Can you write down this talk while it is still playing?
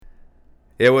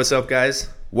Hey, what's up, guys?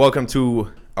 Welcome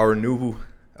to our new,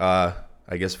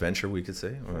 venture, we could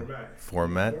say.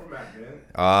 Format.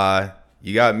 Man.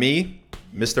 You got me,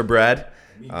 Mr. Brad.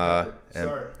 Me, Pepper. And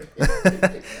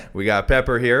Sorry. we got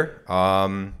Pepper here.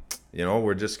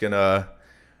 We're just gonna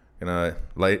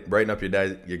brighten up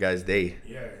your guys' day.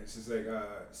 Yeah, it's just like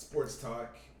sports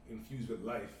talk infused with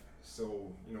life. So,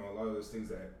 a lot of those things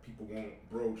that people won't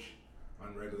broach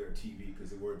on regular TV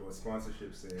because they worry about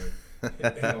sponsorships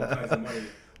and all kinds of money.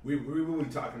 We will be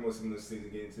talking about some of those things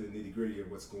and get into the nitty gritty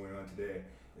of what's going on today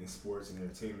in sports and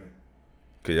entertainment.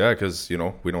 Yeah, because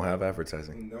we don't have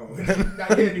advertising. No,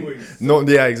 not yet anyways. So no,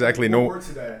 yeah, exactly. We'll work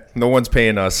to that. No one's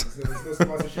paying us. There's no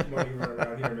sponsorship money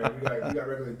around here, man. We got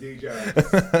regular day jobs.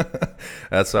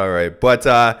 That's all right. But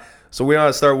so we want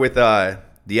to start with the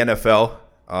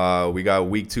NFL. We got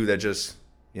week 2 that just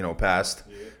passed.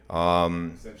 Yeah.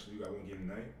 Essentially, we got one game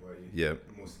tonight, but yeah,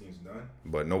 most games are done.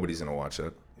 But nobody's gonna watch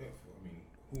that. Yeah, I mean,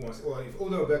 who wants? Well, if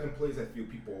Odell Beckham plays, I feel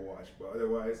people will watch. But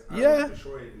otherwise,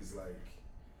 Detroit is like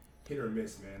hit or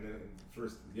miss, man.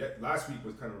 Last week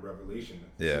was kind of a revelation.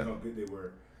 Yeah. How good they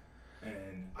were,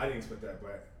 and I didn't expect that.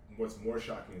 But what's more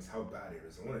shocking is how bad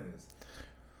Arizona is.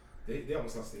 They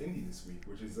almost lost to Indy this week,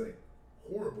 which is like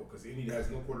horrible because Indy has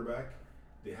no quarterback.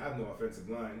 They have no offensive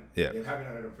line. Yeah. They haven't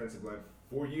had an offensive line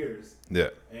for 4 years. Yeah.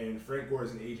 And Frank Gore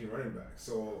is an aging running back.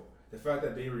 So the fact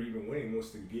that they were even winning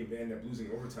most of the game, they ended up losing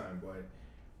overtime, but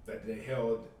that they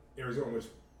held Arizona, which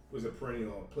was a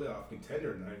perennial playoff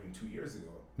contender not even 2 years ago.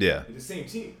 Yeah. They're the same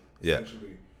team, Yeah.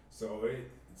 essentially. So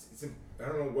it's I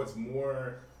don't know what's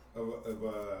more of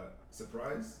a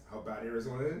surprise, how bad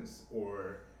Arizona is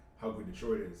or how good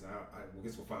Detroit is. I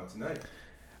guess we'll find out tonight.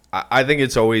 I think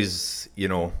it's always,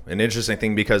 an interesting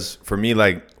thing because for me,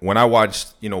 like when I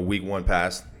watched, week 1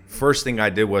 pass, first thing I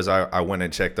did was I went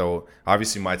and checked out,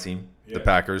 obviously my team, the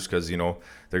Packers, because,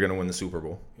 they're going to win the Super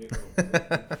Bowl. Well,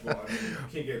 I mean, you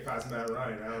can't get past Matt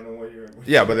Ryan. I don't know what you're.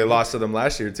 Yeah, but they lost to them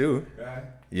last year too.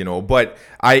 But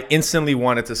I instantly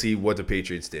wanted to see what the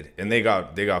Patriots did, and they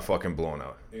got fucking blown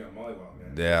out. They got mollywop,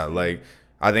 man. Yeah, like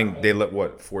I think they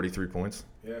let 43 points.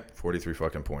 Yeah. 43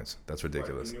 fucking points. That's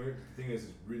ridiculous. But, the thing is,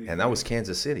 it's really. And that was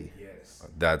Kansas City. Yes.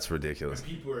 That's ridiculous. And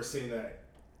people are saying that,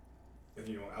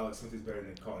 Alex Smith is better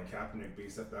than Colin Kaepernick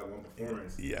based off that one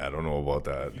performance. Yeah, I don't know about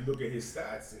that. If you look at his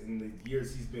stats, in the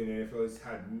years he's been in the NFL, he's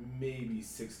had maybe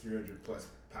 300 plus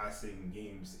passing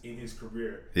games in his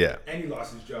career. Yeah. And he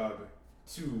lost his job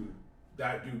to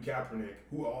that dude Kaepernick,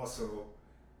 who also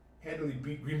handily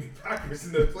beat Green Bay Packers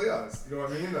in the playoffs. You know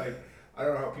what I mean? Like, I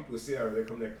don't know how people say that or they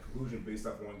come to that conclusion based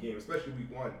off one game, especially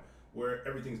week 1, where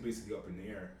everything's basically up in the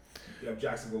air. You have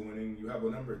Jacksonville winning. You have a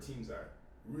number of teams that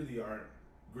really aren't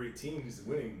great teams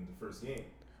winning the first game.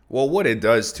 Well, what it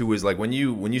does too is like when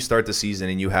you start the season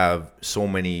and you have so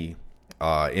many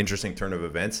interesting turn of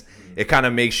events, it kind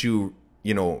of makes you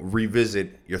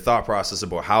revisit your thought process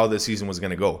about how the season was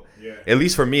going to go. Yeah. At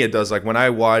least for me, it does. Like when I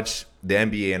watch the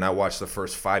NBA and I watch the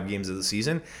first 5 games of the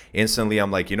season, instantly I'm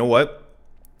like, you know what?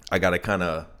 I got to kind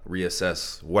of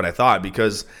reassess what I thought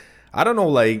because I don't know,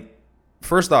 like,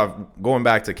 first off, going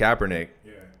back to Kaepernick,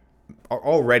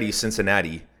 already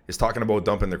Cincinnati is talking about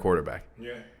dumping their quarterback.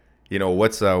 Yeah.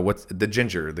 What's the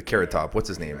ginger, the carrot top? What's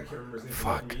his name? I can't remember his name.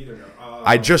 Fuck. Me either now.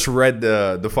 I just read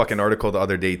the fucking article the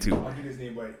other day too. I'll get his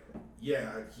name, but yeah,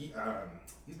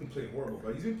 he's been playing horrible.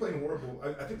 But he's been playing horrible.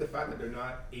 I think the fact that they're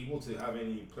not able to have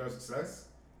any player success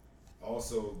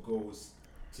also goes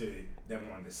to them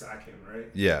wanting to sack him, right?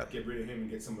 Yeah. Get rid of him and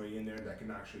get somebody in there that can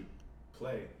actually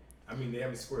play. I mean, they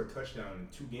haven't scored a touchdown in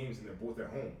 2 games and they're both at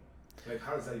home. Like,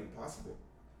 how is that even possible?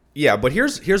 Yeah, but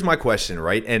here's my question,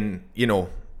 right? And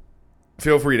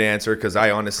feel free to answer because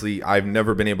I've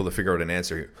never been able to figure out an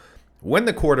answer here. When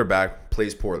the quarterback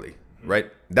plays poorly, right?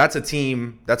 That's a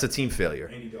team failure.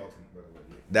 Andy Dalton, by the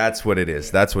way. That's what it is.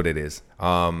 Yeah. That's what it is.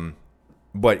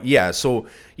 But yeah, so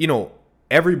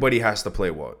everybody has to play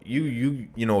well.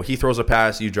 He throws a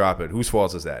pass, you drop it. Whose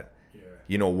fault is that?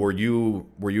 Yeah. Were you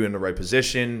in the right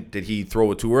position? Did he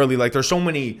throw it too early? Like there's so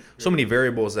many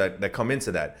variables that come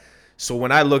into that. So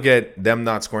when I look at them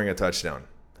not scoring a touchdown,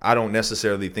 I don't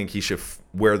necessarily think he should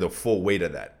wear the full weight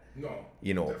of that. No,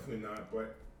 definitely not.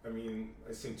 But I mean, at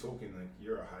the same token, like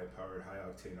you're a high-powered,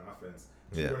 high-octane offense.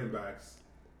 2 running backs,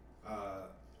 a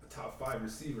top 5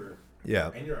 receiver. Yeah.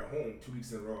 And you're at home 2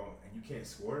 weeks in a row and you can't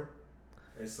score.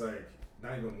 It's like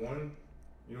not even one.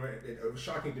 It was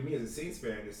shocking to me as a Saints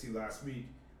fan to see last week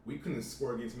we couldn't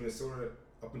score against Minnesota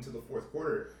up until the 4th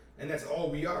quarter, and that's all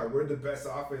we are. We're the best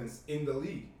offense in the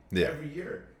league every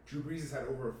year. Drew Brees has had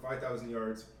over 5,000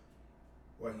 yards.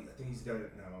 I think he's done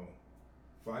it now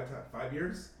 5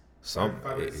 years. Something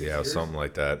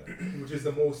like that. Which is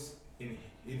the most in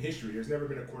in history, there's never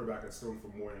been a quarterback that's thrown for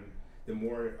more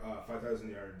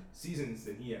 5,000-yard seasons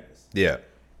than he has. Yeah.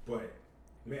 But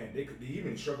man, they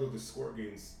even struggled to score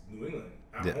against New England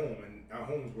at home, and at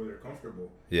home is where they're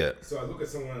comfortable. Yeah. So I look at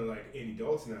someone like Andy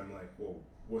Dalton, and I'm like, well,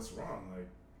 what's wrong? Like,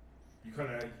 you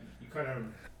kind of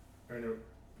are in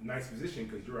a nice position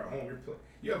because you're at home.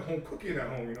 You have home cooking at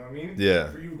home. You know what I mean?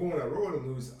 Yeah. For you going on the road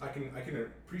and lose, I can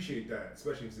appreciate that,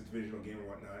 especially if it's a divisional game or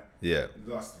whatnot. Yeah.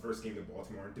 You lost the first game to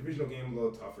Baltimore. Divisional game a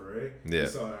little tougher, right? Yeah. We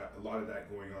saw a lot of that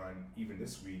going on even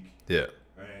this week. Yeah.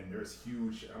 And there's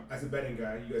huge. As a betting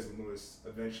guy, you guys will know this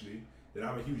eventually, that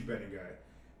I'm a huge betting guy,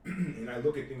 and I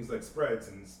look at things like spreads,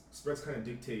 and spreads kind of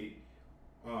dictate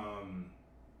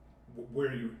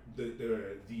where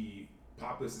the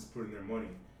populace is putting their money.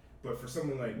 But for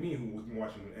someone like me who was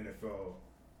watching the NFL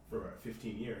for about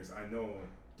 15 years, I know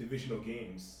divisional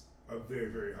games are very,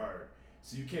 very hard.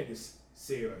 So you can't just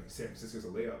say like San Francisco's a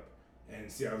layup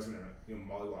and say I was gonna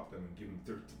mollywop them and give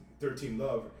them 13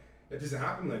 love. It doesn't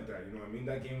happen like that, you know what I mean?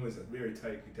 That game was a very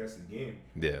tight, contested game.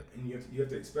 Yeah. And you have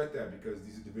to expect that because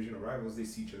these are divisional rivals. They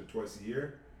see each other twice a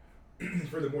year.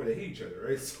 Furthermore, they hate each other,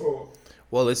 right? So,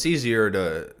 well, it's easier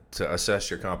to assess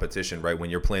your competition, right, when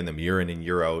you're playing them year in and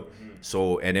year out. Mm-hmm.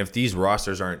 So, and if these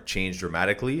rosters aren't changed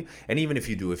dramatically, and even if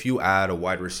you add a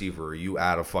wide receiver, or you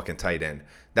add a fucking tight end,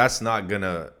 that's not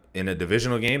gonna, in a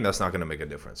divisional game, that's not gonna make a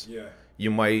difference. Yeah. You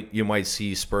might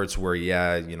see spurts where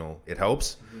it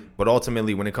helps, but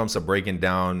ultimately when it comes to breaking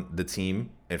down the team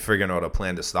and figuring out a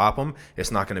plan to stop them, it's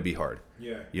not going to be hard.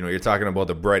 Yeah. You're talking about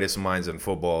the brightest minds in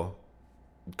football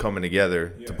coming together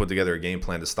to put together a game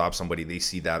plan to stop somebody they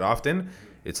see that often.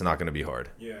 It's not going to be hard.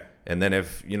 Yeah. And then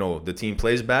if the team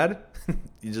plays bad,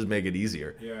 you just make it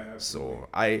easier. Yeah.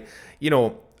 Absolutely.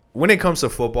 So when it comes to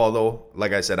football though,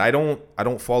 like I said, I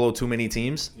don't follow too many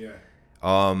teams. Yeah.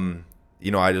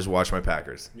 I just watch my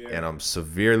Packers, and I'm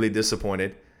severely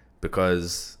disappointed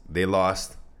because they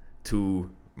lost to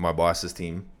my boss's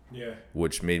team,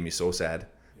 which made me so sad.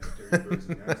 Yeah, dirty birds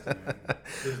are nasty, man.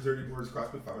 Those dirty birds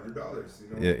cost me $500.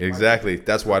 Yeah, exactly.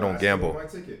 That's why I don't gamble. My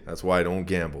ticket. That's why I don't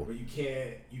gamble. But you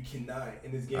cannot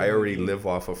in this game. I already live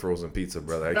off of frozen pizza,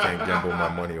 brother. I can't gamble my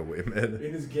money away, man.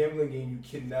 In this gambling game,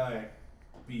 you cannot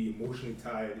be emotionally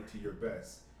tied to your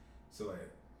best. So like,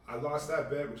 I lost that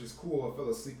bet, which is cool. I fell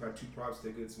asleep, had 2 props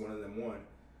tickets, one of them won.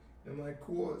 And I'm like,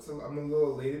 cool. I'm a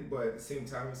little elated, but at the same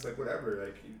time, it's like whatever.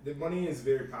 Like the money is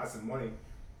very passive money.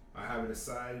 I have it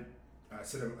aside. I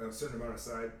set a certain amount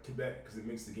aside to bet because it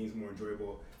makes the games more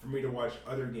enjoyable for me to watch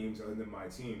other games other than my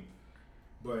team.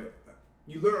 But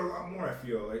you learn a lot more. I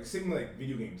feel like same like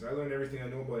video games. I learned everything I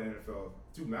know about NFL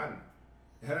through Madden.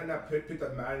 Had I not picked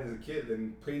up Madden as a kid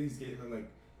and played these games, I'm like,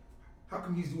 how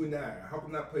come he's doing that? How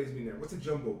come that play's being there? What's a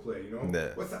jumbo play?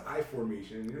 What's the I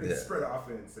formation? The spread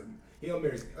offense and Hail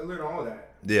Marys. I learned all that.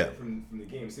 From the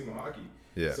game. Same with hockey.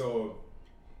 Yeah. So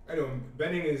I know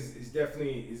betting is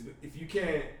definitely if you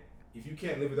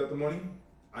can't live without the money,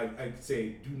 I'd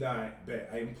say do not bet.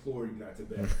 I implore you not to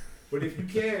bet. But if you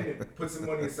can put some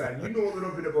money aside, and you know a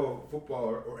little bit about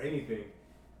football or anything,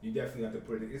 you definitely have to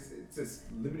put it. It's just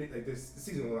limited. Like this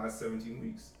season will last 17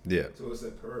 weeks. Yeah. So it's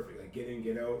like perfect. Like get in,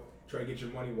 get out. Try to get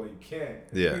your money while you can.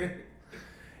 Yeah.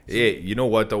 Yeah. You know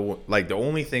what though? Like the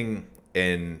only thing,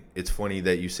 and it's funny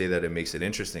that you say that it makes it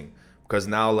interesting because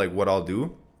now like what I'll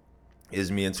do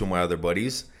is me and 2 of my other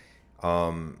buddies.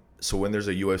 So when there's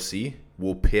a UFC,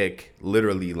 we'll pick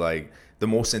literally like the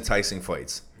most enticing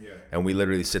fights. Yeah. And we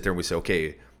literally sit there and we say,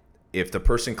 okay, if the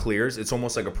person clears, it's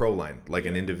almost like a pro line, like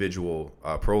an individual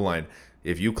pro line.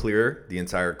 If you clear the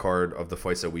entire card of the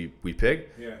fights that we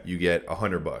pick, you get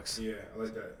 $100. Yeah, I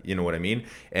like that. You know what I mean?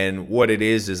 And what it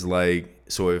is like,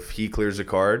 so if he clears a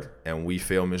card and we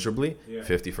fail miserably,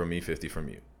 50 from me, 50 from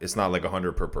you. It's not like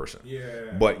 100 per person.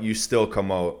 Yeah. But you still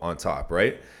come out on top,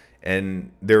 right?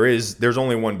 And there's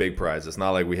only one big prize. It's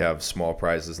not like we have small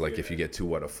prizes like if you get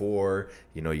 2 out of 4,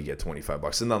 you get $25.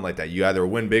 It's nothing like that. You either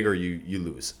win big or you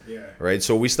lose. Yeah. Right?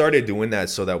 So we started doing that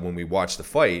so that when we watched the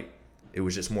fight, it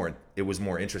was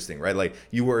more interesting, right? Like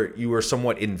you were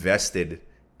somewhat invested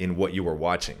in what you were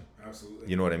watching. Absolutely.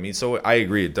 You know what I mean? So I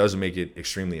agree. It does make it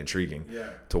extremely intriguing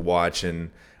to watch. And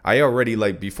I already,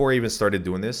 like, before I even started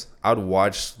doing this, I would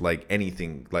watch like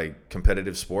anything, like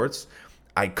competitive sports.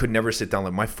 I could never sit down.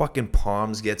 Like my fucking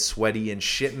palms get sweaty and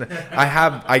shit. And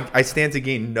I stand to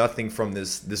gain nothing from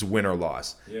this win or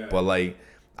loss. Yeah. But like,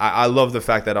 I love the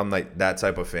fact that I'm like that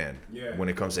type of fan when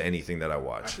it comes to anything that I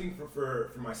watch. I think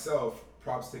for myself,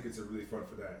 props tickets are really fun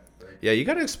for that. Like, yeah, you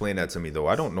got to explain that to me though.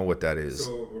 I don't know what that is.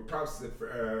 So props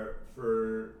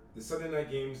for the Sunday night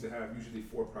games, they have usually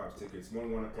 4 props tickets.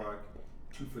 1 o'clock,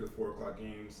 2 for the 4 o'clock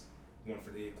games, 1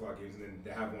 for the 8 o'clock games, and then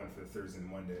they have 1 for the Thursday and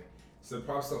Monday. So the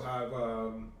props will have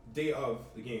day of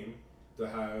the game. They'll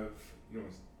have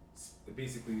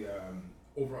basically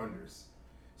over unders.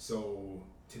 So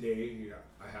today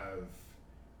I have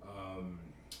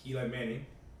Eli Manning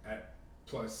at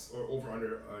plus or over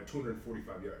under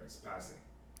 245 yards passing.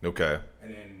 Okay.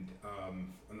 And then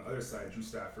on the other side,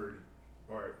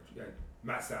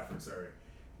 Matt Stafford, sorry.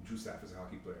 Drew Stafford's a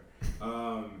hockey player.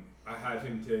 I have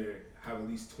him to have at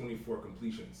least 24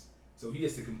 completions. So he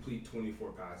has to complete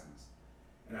 24 passes.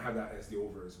 And I have that as the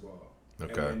over as well.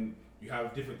 Okay. And then you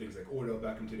have different things like Odell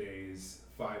Beckham today is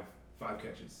five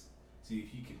catches. See,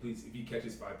 if he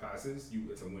catches 5 passes,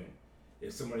 it's a win.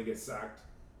 If somebody gets sacked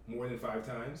more than 5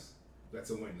 times, that's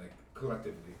a win, like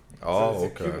collectively. Oh, so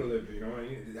it's okay. Cumulative, you know what I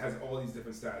mean? It has all these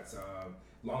different stats.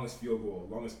 Longest field goal,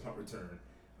 longest punt return.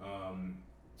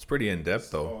 It's pretty in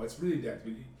depth though. Oh, it's really in depth.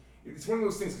 It's one of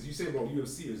those things because you say about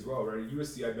UFC as well, right?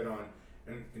 UFC I've been on,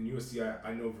 and in UFC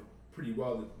I know pretty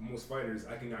well that most fighters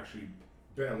I can actually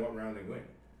bet on what round they win,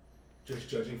 just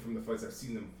judging from the fights I've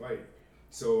seen them fight.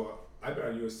 So I've been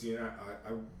on UFC and I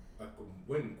could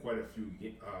win quite a few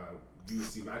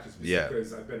UFC matches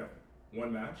because I've been at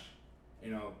one match,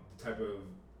 and the type of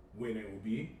win it will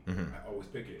be, I always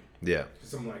pick it. Yeah.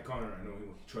 Someone like Conor, I know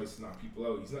he tries to knock people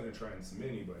out. He's not going to try and submit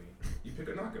anybody. You pick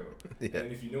a knockout. Yeah.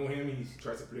 And if you know him and he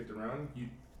tries to predict the round, you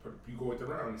go with the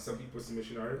round. Some people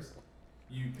submission artists,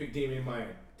 you pick Damian Maya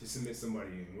to submit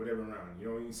somebody in whatever round. You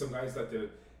know, some guys like a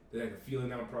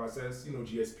feeling out process. You know,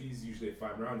 GSP is usually a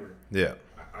 5-rounder. Yeah.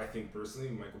 I think personally,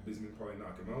 Michael Bisping probably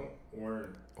knock him out or.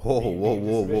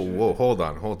 Whoa! Hold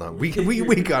on.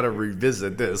 We gotta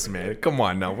revisit this, man. Come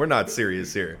on now, we're not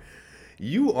serious here.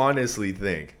 You honestly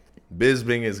think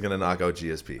Bisping is gonna knock out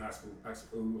GSP?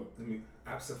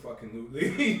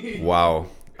 Absolutely. Wow.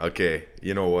 Okay.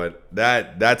 You know what?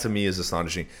 That to me is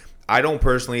astonishing. I don't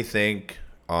personally think,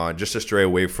 just to stray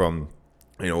away from,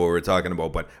 what we're talking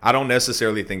about, but I don't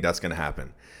necessarily think that's gonna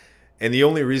happen. And the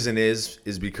only reason is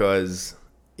because,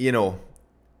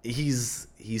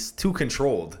 he's too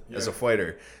controlled as a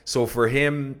fighter. So for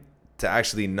him to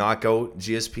actually knock out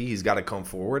GSP, he's got to come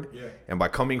forward. Yeah. And by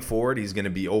coming forward, he's going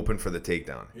to be open for the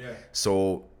takedown. Yeah.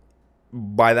 So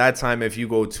by that time, if you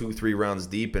go 2-3 rounds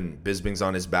deep and Bisping's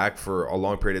on his back for a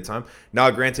long period of time,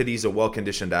 now granted he's a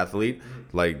well-conditioned athlete.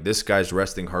 Like this guy's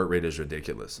resting heart rate is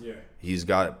ridiculous. Yeah. He's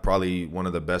got probably one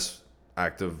of the best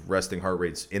active resting heart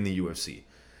rates in the UFC.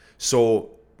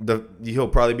 So he'll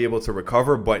probably be able to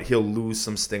recover, but he'll lose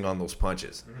some sting on those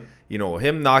punches.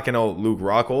 Him knocking out Luke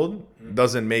Rockhold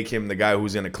doesn't make him the guy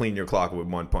who's going to clean your clock with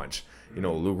one punch.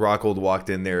 Luke Rockhold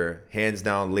walked in there, hands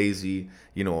down, lazy,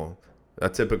 a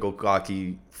typical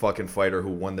cocky fucking fighter who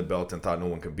won the belt and thought no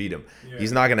one could beat him. Yeah.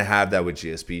 He's not going to have that with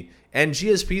GSP. And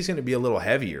GSP is going to be a little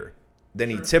heavier than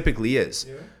he typically is.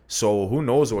 Yeah. So who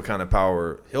knows what kind of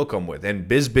power he'll come with. And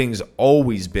Bisping's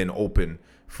always been open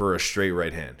for a straight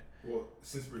right hand. Well,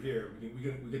 since we're here, we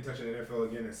can touch on the NFL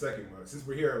again in a second. But since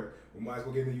we're here, we might as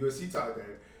well get into UFC talk then.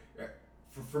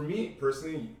 For me,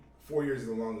 personally, 4 years is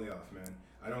a long layoff, man.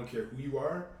 I don't care who you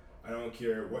are. I don't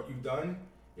care what you've done.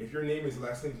 If your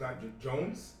last name's not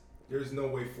Jones, there's no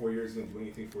way 4 years is going to do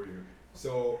anything for you.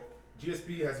 So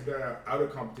GSP has been out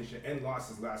of competition and lost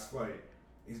his last fight.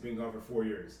 He's been gone for 4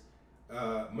 years.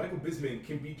 Michael Bisping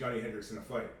can beat Johnny Hendricks in a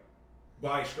fight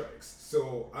by strikes.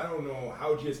 So I don't know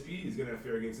how GSP is going to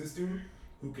fare against this dude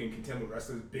who can contend with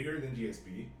wrestlers bigger than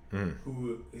GSP,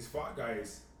 who his fought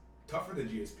guys tougher than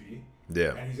GSP.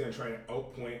 Yeah. And he's going to try and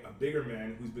outpoint a bigger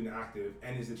man who's been active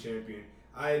and is the champion.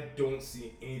 I don't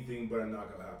see anything but a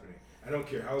knockout happening. I don't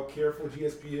care how careful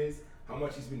GSP is, how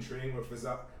much he's been training with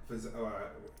Faraz.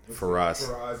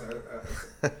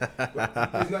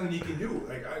 But there's nothing he can do.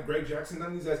 Like Greg Jackson, none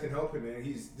of these guys can help him, man.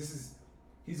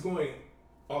 He's going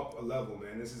up a level,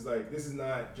 man. This is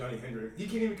not Johnny Hendricks. He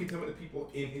can't even contend with the people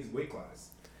in his weight class.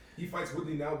 He fights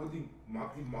Woodley now. Woodley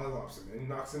mollywops him and he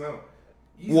knocks him out.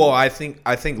 Easily. Well, I think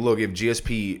look, if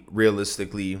GSP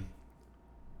realistically,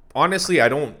 honestly, I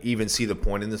don't even see the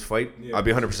point in this fight. Yeah, I'll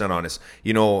be 100% honest.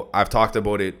 I've talked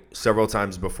about it several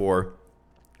times before.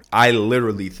 I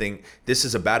literally think this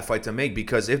is a bad fight to make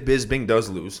because if Bisping does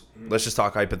lose, let's just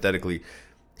talk hypothetically,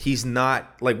 he's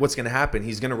not, like, what's going to happen?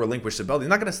 He's going to relinquish the belt. He's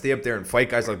not going to stay up there and fight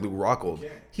guys like Luke Rockhold.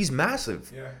 He's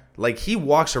massive. Yeah. Like, he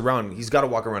walks around, he's got to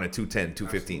walk around at 210,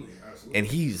 215. Absolutely. And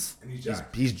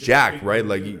he's jacked, right?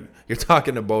 Like, you're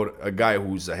talking about a guy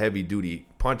who's a heavy-duty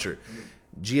puncher.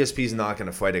 GSP's not going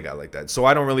to fight a guy like that. So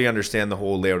I don't really understand the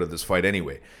whole layout of this fight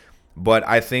anyway. But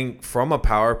I think from a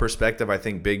power perspective, I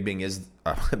think Bisping is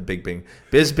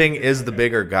the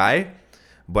bigger guy.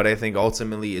 But I think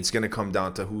ultimately it's going to come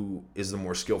down to who is the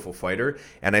more skillful fighter.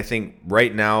 And I think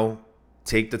right now,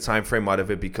 take the time frame out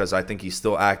of it because I think he's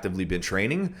still actively been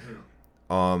training.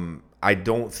 I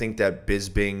don't think that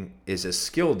Bisping is as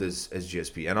skilled as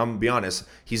GSP. And I'm going to be honest,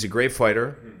 he's a great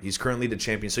fighter. He's currently the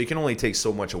champion, so you can only take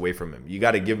so much away from him. You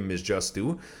got to give him his just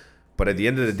due. But at the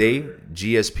end of the day,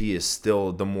 GSP is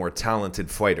still the more talented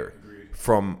fighter.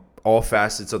 From all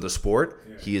facets of the sport,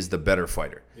 he is the better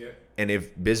fighter. And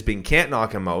if Bisping can't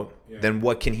knock him out, then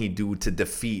what can he do to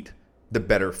defeat the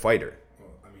better fighter? Well,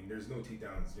 I mean, there's no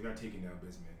takedowns. You're not taking down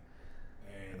Bisping.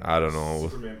 And I don't know.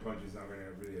 Superman punch is not going to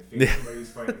really affect somebody who's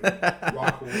fighting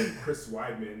Rockhold, Chris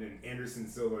Weidman, and Anderson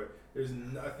Silva. There's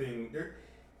nothing.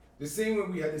 The same way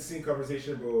we had the same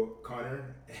conversation about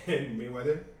Conor and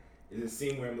Mayweather is the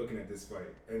same way I'm looking at this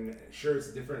fight. And sure, it's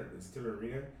different. It's a different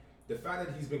arena. The fact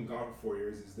that he's been gone for 4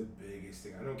 years is the biggest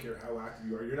thing. I don't care how active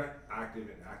you are. You're not active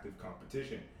in active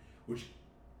competition, which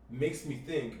makes me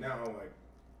think now, like,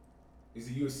 is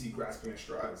the UFC grasping at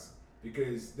straws?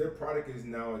 Because their product is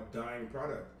now a dying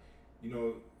product. You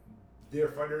know, their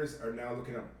fighters are now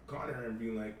looking at Conor and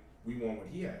being like, we want what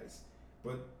he has.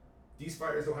 But these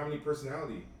fighters don't have any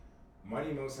personality.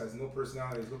 Mighty Mouse has no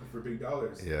personality. He's looking for big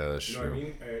dollars. Yeah, that's true. You know what I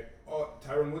mean?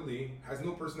 Tyron Woodley has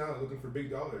no personality, looking for big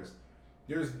dollars.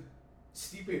 There's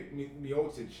Stipe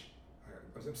Miocic.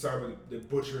 I'm sorry about the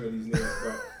butchering of these names,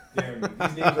 but damn,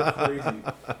 these names are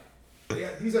crazy.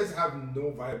 These guys have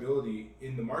no viability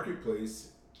in the marketplace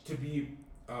to be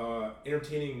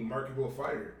entertaining, marketable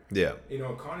fighter. Yeah. You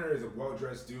know, Conor is a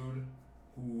well-dressed dude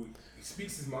who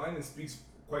speaks his mind and speaks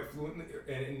quite fluently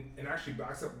and actually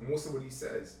backs up most of what he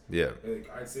says. Yeah. Like,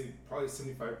 I'd say probably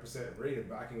 75% rate of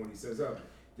backing what he says up.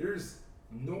 There's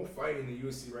no fight in the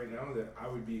UFC right now that I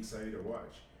would be excited to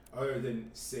watch, other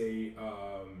than, say,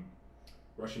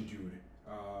 Russian dude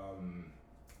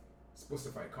supposed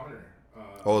to fight Conor.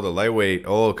 The lightweight.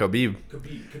 Khabib.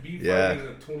 Khabib Yeah.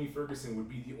 fighting Tony Ferguson would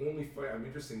be the only fight I'm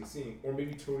interested in seeing, or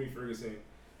maybe Tony Ferguson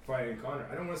fighting Conor.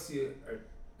 I don't want to see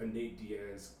a Nate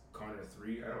Diaz Conor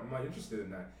 3. I'm not interested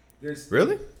in that.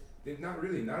 Really? Not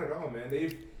really, not at all, man.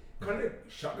 They've kind of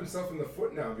shot themselves in the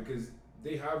foot now because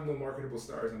they have no marketable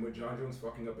stars, and with John Jones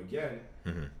fucking up again,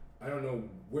 I don't know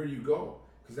where you go,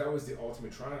 because that was the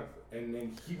ultimate triumph, and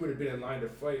then he would have been in line to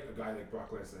fight a guy like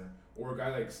Brock Lesnar or a guy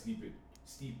like Stipe,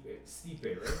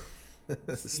 right?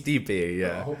 Stipe,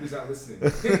 yeah. I hope he's not listening.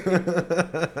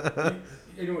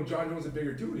 You know, John Jones is a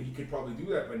bigger dude, he could probably do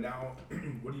that, but now,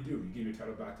 what do? You give your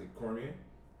title back to Cormier,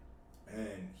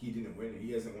 and he didn't win.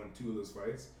 He hasn't won 2 of those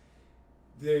fights.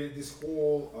 This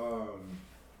whole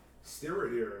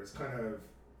steroid era is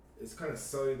kind of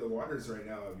sullied the waters right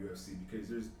now of UFC, because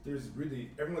there's really,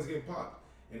 everyone's getting popped,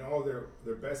 and all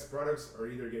their best products are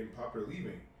either getting popped or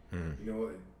leaving. You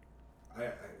know,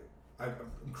 I'm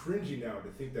cringing now to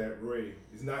think that Roy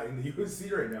is not in the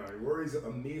UFC right now. And Roy's an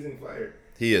amazing fighter.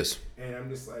 He is. And I'm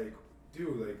just like,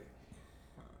 dude,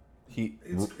 like,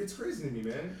 it's crazy to me,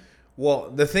 man. Well,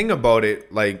 the thing about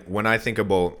it, like, when I think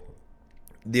about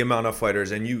the amount of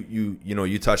fighters, and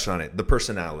you touched on it, the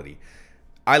personality.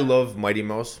 I love Mighty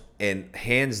Mouse, and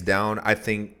hands down, I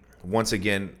think, once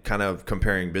again, kind of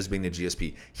comparing Bisping to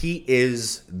GSP, he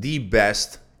is the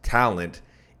best talent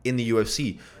in the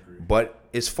UFC. But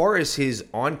as far as his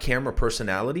on-camera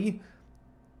personality,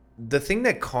 the thing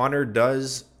that Conor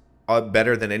does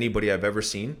better than anybody I've ever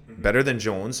seen, better than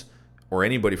Jones, or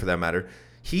anybody for that matter,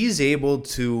 he's able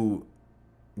to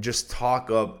just talk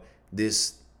up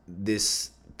this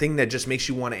thing that just makes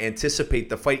you want to anticipate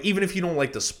the fight, even if you don't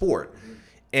like the sport.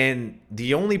 And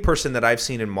the only person that I've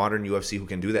seen in modern UFC who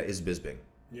can do that is Bisping.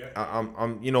 Yeah.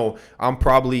 I'm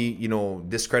probably,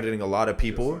 discrediting a lot of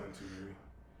people.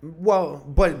 Well,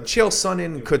 but Chael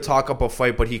Sonnen could talk up a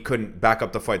fight, but he couldn't back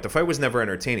up the fight. The fight was never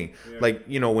entertaining. Yeah. Like,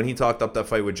 when he talked up that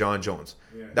fight with John Jones,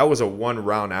 that was a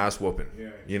 1-round ass whooping,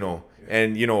 Yeah.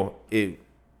 And,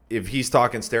 if he's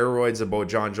talking steroids about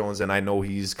John Jones, and I know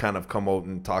he's kind of come out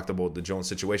and talked about the Jones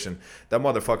situation, that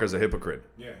motherfucker's a hypocrite.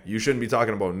 Yeah. You shouldn't be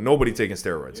talking about nobody taking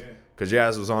steroids, because your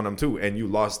ass was on them too, and you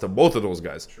lost to both of those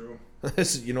guys. True.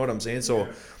 You know what I'm saying? So,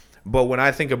 but when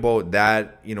I think about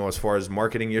that, as far as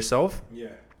marketing yourself,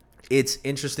 it's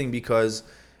interesting because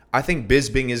I think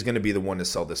Bisping is going to be the one to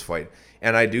sell this fight.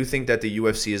 And I do think that the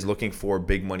UFC is looking for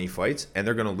big money fights, and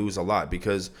they're going to lose a lot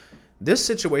because this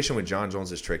situation with John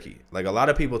Jones is tricky. Like, a lot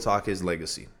of people talk his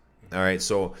legacy. All right.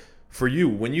 So for you,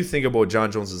 when you think about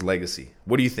John Jones's legacy,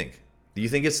 what do you think? Do you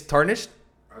think it's tarnished?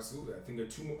 Absolutely. I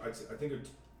think of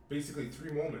basically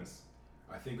 3 moments.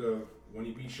 I think of when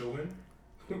he beat Shogun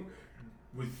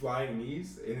with flying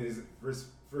knees in his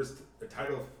first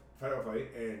title fight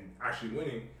and actually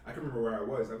winning. I can remember where I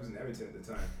was. I was in Edmonton at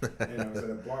the time, and I was at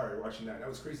a bar watching that. That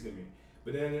was crazy to me.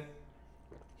 But then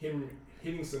him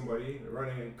hitting somebody,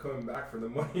 running and coming back for the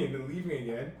money, and then leaving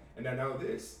again, and then now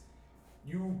this.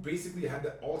 You basically had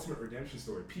the ultimate redemption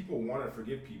story. People want to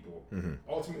forgive people. Mm-hmm.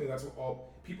 Ultimately, that's what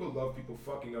all people love. People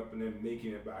fucking up and then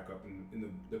making it back up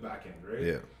in the back end, right?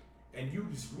 Yeah. And you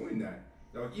just ruined that.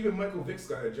 Now, even Michael Vick's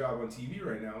got a job on TV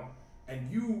right now,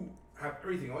 and you have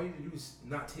everything. All you have to do is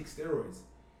not take steroids.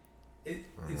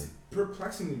 It's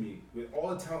perplexing to me with all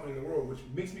the talent in the world, which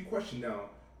makes me question now: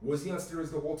 was he on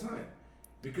steroids the whole time?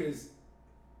 Because,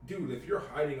 dude, if you're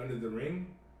hiding under the ring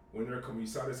when you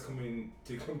saw this coming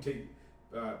to come take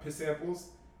piss samples,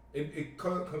 it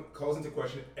calls into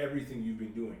question everything you've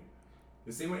been doing.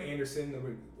 The same way Anderson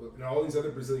and all these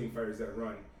other Brazilian fighters that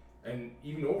run, and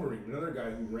even Overeem, another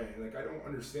guy who ran. Like, I don't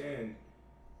understand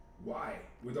why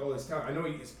with all this talent. I know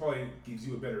it's probably gives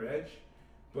you a better edge,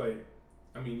 but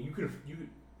I mean,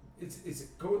 it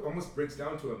almost breaks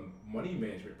down to a money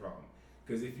management problem.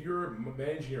 Because if you're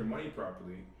managing your money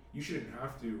properly, you shouldn't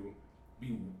have to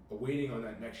be waiting on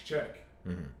that next check.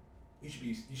 Mm-hmm. You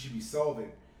should be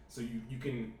solvent, so you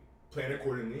can plan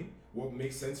accordingly, what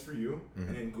makes sense for you, mm-hmm.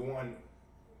 and then go on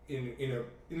in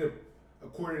a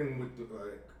according with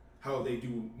how they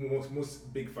do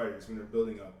most big fighters when they're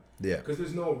building up. Yeah. Because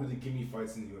there's no really gimme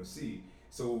fights in the UFC.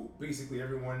 So basically,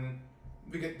 everyone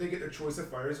they get their choice of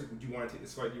fighters. Do you want to take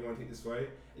this fight? Do you want to take this fight?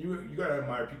 And you gotta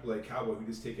admire people like Cowboy who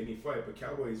just take any fight. But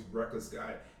Cowboy is a reckless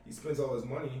guy. He spends all his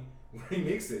money where he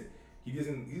makes it. He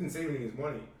didn't save any of his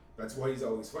money. That's why he's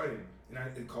always fighting.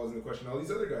 And it calls into question all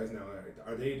these other guys now.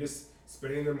 Are they just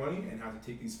spending their money and have to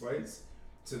take these fights?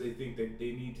 So they think that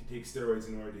they need to take steroids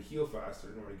in order to heal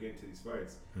faster, in order to get into these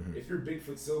fights. Mm-hmm. If you're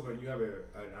Bigfoot Silva and you have an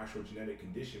actual genetic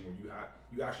condition where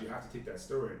you actually have to take that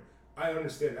steroid, I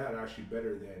understand that actually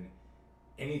better than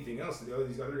anything else that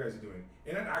these other guys are doing.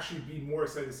 And I'd actually be more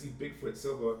excited to see Bigfoot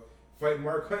Silva fight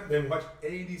Mark Hunt than watch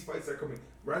any of these fights that are coming.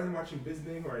 Rather than watching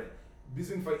Bisping or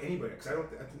Bisping fight anybody, because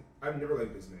I've never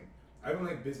liked Bisping. I haven't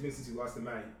liked Bisping since he lost to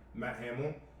Matt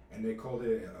Hamill, and they called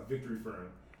it a victory for him.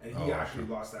 And he actually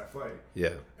lost that fight.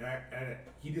 Yeah. And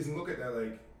he doesn't look at that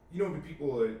like, you know,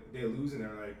 people, they lose and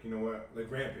they're like, you know what,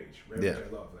 like Rampage yeah.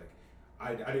 I love. Like,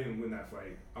 I didn't win that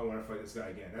fight. I want to fight this guy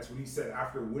again. That's what he said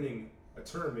after winning a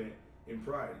tournament in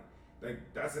Pride. Like,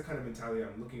 that's the kind of mentality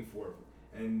I'm looking for.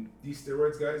 And these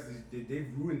steroids guys, they've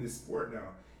ruined this sport now.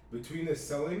 Between the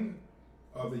selling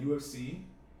of the UFC,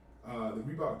 the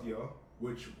Reebok deal,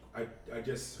 which I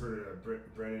just heard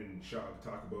Brandon Shaw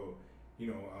talk about, you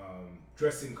know,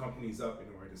 dressing companies up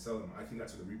in order to sell them. I think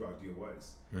that's what the Reebok deal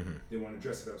was. Mm-hmm. They want to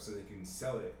dress it up so they can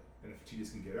sell it, and if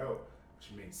Fertitas can get out,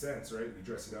 which makes sense, right? You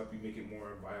dress it up, you make it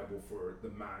more viable for the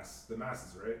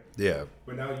masses, right? Yeah.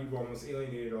 But now you've almost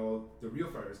alienated all the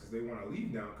real fighters because they want to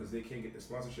leave now because they can't get the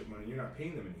sponsorship money. You're not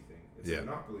paying them anything. It's a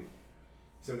monopoly.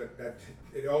 So that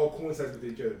it all coincides with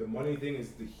each other. The money thing is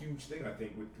the huge thing, I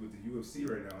think, with the UFC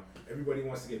right now. Everybody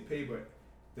wants to get paid, but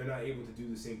they're not able to do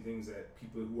the same things that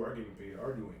people who are getting paid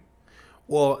are doing.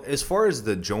 Well, as far as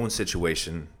the Jones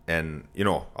situation, and, you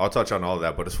know, I'll touch on all of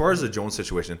that, but as far as the Jones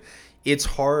situation, it's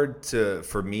hard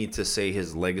for me to say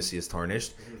his legacy is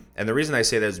tarnished. Mm-hmm. And the reason I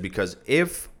say that is because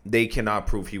if they cannot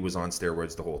prove he was on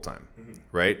steroids the whole time, mm-hmm.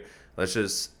 right? Let's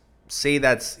just say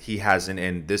that he hasn't,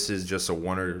 and this is just a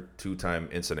 1 or 2 time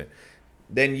incident.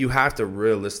 Then you have to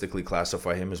realistically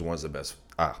classify him as one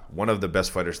of the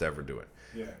best fighters to ever do it.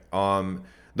 Yeah.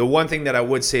 The one thing that I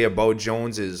would say about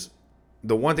Jones is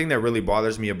the one thing that really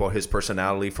bothers me about his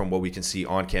personality from what we can see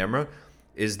on camera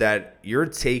is that you're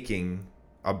taking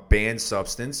a banned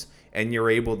substance and you're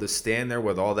able to stand there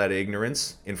with all that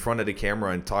ignorance in front of the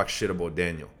camera and talk shit about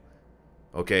Daniel.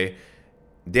 Okay?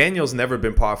 Daniel's never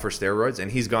been popped for steroids,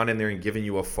 and he's gone in there and given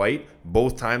you a fight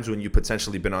both times when you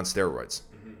potentially been on steroids.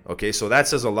 Mm-hmm. Okay? So that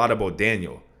says a lot about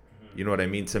Daniel. You know what I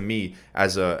mean? To me,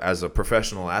 as a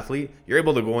professional athlete, you're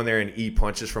able to go in there and eat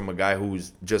punches from a guy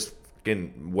who's just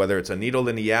fucking, whether it's a needle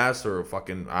in the ass or a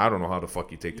fucking, I don't know how the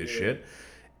fuck you take this shit,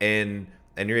 and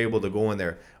you're able to go in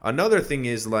there. Another thing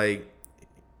is, like,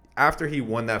 after he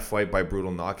won that fight by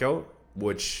brutal knockout,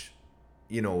 which,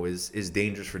 you know, is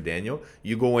dangerous for Daniel,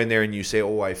 you go in there and you say,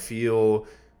 "Oh, I feel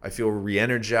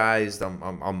re-energized.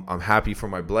 I'm happy for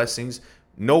my blessings,"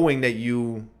 knowing that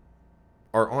you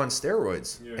are on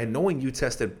steroids and knowing you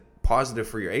tested positive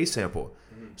for your A sample.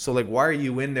 Mm-hmm. So, like, why are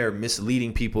you in there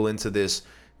misleading people into this,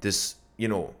 you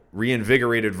know,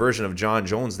 reinvigorated version of John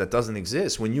Jones that doesn't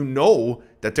exist when you know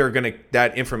that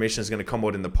that information is gonna come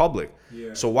out in the public?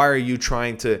 Yeah. So why are you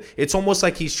trying to? It's almost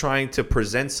like he's trying to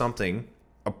present something,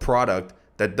 a product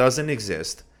that doesn't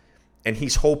exist, and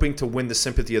he's hoping to win the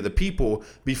sympathy of the people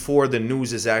before the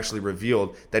news is actually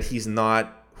revealed that he's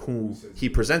not who he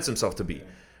presents himself to be,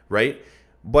 right?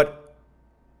 But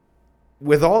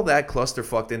with all that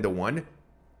clusterfucked into one,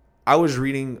 I was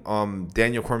reading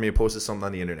Daniel Cormier posted something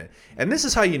on the internet. And this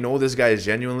is how you know this guy is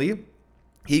genuinely.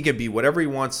 He could be whatever he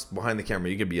wants behind the camera.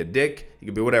 You could be a dick. You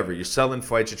could be whatever. You're selling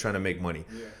fights. You're trying to make money.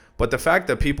 Yeah. But the fact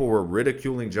that people were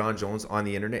ridiculing John Jones on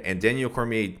the internet and Daniel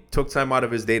Cormier took time out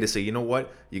of his day to say, you know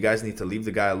what? You guys need to leave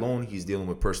the guy alone. He's dealing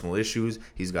with personal issues.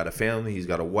 He's got a family. He's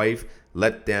got a wife.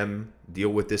 Let them deal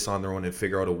with this on their own and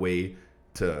figure out a way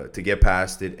to get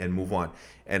past it and move on.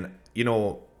 And, you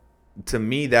know, to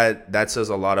me, that says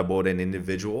a lot about an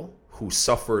individual who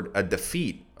suffered a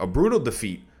defeat, a brutal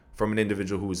defeat from an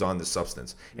individual who was on this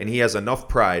substance. And he has enough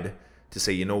pride to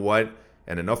say, you know what?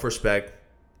 And enough respect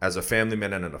as a family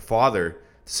man and a father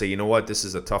to say, you know what, this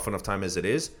is a tough enough time as it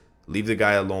is. Leave the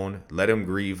guy alone. Let him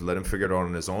grieve. Let him figure it out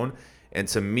on his own. And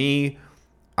to me,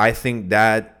 I think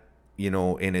that, you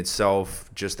know, in itself,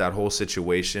 just that whole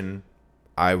situation,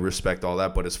 I respect all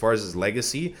that. But as far as his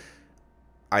legacy,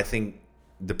 I think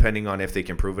depending on if they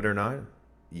can prove it or not,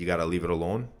 you got to leave it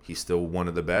alone. He's still one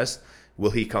of the best.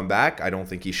 Will he come back? I don't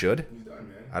think he should. He's done,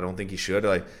 man. I don't think he should.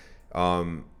 Like,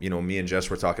 you know, me and Jess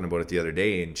were talking about it the other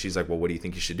day, and she's like, well, what do you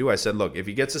think he should do? I said, look, if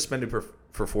he gets suspended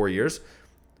for 4 years,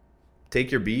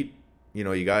 take your beat. You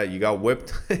know, you got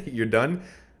whipped. You're done.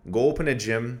 Go open a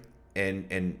gym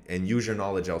and use your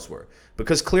knowledge elsewhere.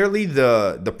 Because clearly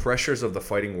the pressures of the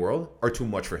fighting world are too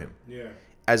much for him. Yeah.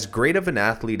 As great of an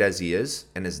athlete as he is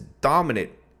and as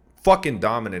fucking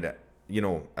dominant, you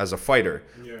know, as a fighter,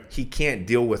 he can't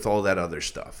deal with all that other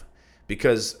stuff.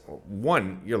 Because,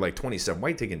 one, you're like 27. Why are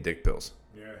you taking dick pills?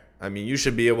 Yeah. I mean, you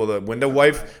should be able to, when the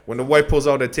wife pulls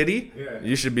out a titty,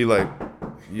 you should be like,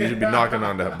 you should be knocking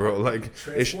on that, bro. Like,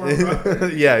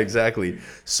 yeah, exactly.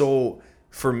 So,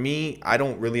 for me, I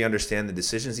don't really understand the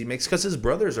decisions he makes because his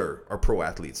brothers are pro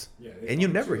athletes. Yeah, and you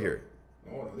never hear it.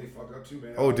 Oh, no, they fuck up too,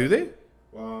 man. Oh, do they?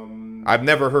 I've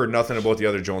never heard nothing about the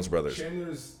other Jones brothers.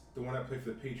 Chandler's the one that played for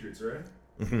the Patriots, right?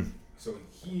 Mm-hmm. So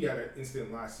he had an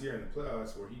incident last year in the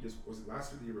playoffs where he just, was it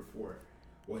last year or the year before?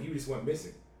 Well, he just went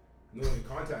missing. No one could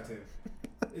contact him.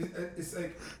 It's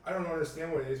like, I don't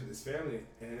understand what it is with his family.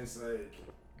 And it's like,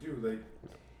 dude, like,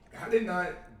 how they not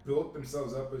built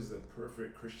themselves up as the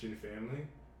perfect Christian family?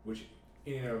 Which,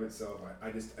 in and of itself,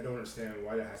 I don't understand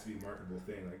why that has to be a marketable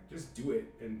thing. Like, just do it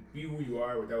and be who you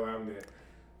are without having to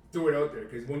throw it out there.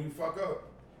 Because when you fuck up,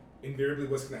 invariably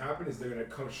what's going to happen is they're going to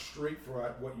come straight for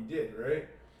what you did, right?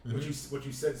 Mm-hmm. What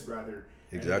you said, rather.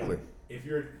 Exactly. And if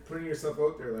you're putting yourself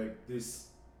out there like this,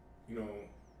 you know,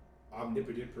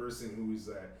 omnipotent person who's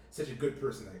such a good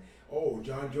person, like, oh,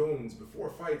 John Jones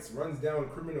before fights runs down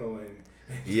criminal and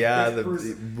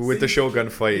with the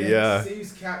Shogun fight,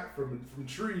 saves cat from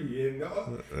tree and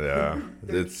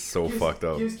it's so fucked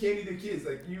up. Gives candy to kids,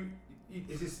 like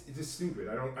it's just stupid.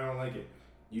 I don't like it.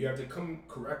 You have to come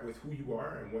correct with who you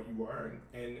are and what you are,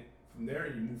 and from there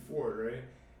you move forward, right?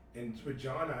 And with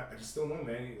John, I just don't know,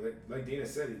 man. Like Dana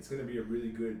said, it's going to be a really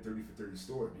good 30 for 30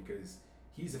 story because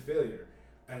he's a failure.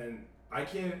 And I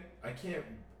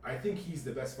think he's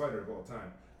the best fighter of all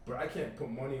time. But I can't put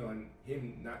money on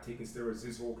him not taking steroids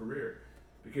his whole career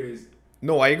because...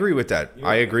 No, I agree with that. You know,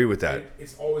 I agree with that.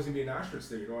 It's always going to be an asterisk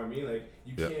there, you know what I mean? Like,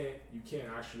 you can't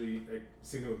actually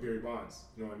signal with Barry Bonds,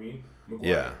 you know what I mean?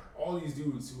 McGuire, all these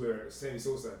dudes who are Sammy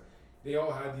Sosa, they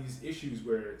all had these issues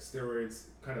where steroids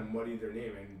kind of muddy their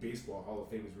name, and baseball Hall of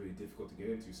Fame is really difficult to get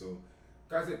into. So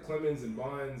guys like Clemens and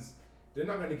Bonds, they're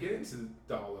not going to get into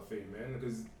the Hall of Fame, man,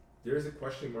 because there's a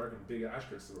question mark and big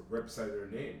asterisk right beside their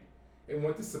name. And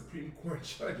what the Supreme Court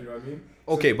judge, you know what I mean?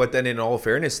 Okay, but then in all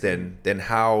fairness, then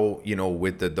how, you know,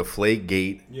 with the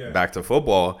Deflategate back to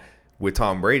football with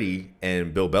Tom Brady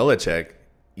and Bill Belichick,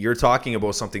 you're talking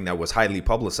about something that was highly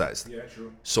publicized. Yeah,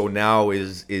 true. So now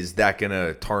is that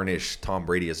gonna tarnish Tom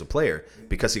Brady as a player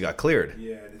because he got cleared?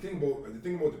 Yeah, the thing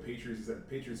about the Patriots is that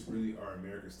the Patriots really are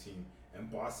America's team, and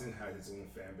Boston has its own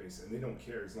fan base, and they don't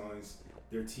care as long as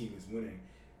their team is winning.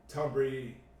 Tom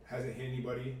Brady hasn't hit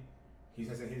anybody. He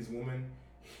hasn't hit his woman.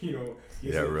 You know,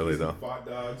 he hasn't fought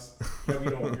dogs. No,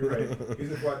 you're right. He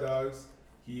hasn't fought dogs.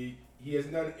 He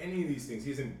hasn't done any of these things. He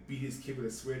hasn't beat his kid with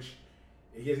a switch.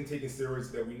 He hasn't taken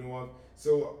steroids that we know of.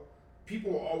 So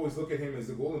people always look at him as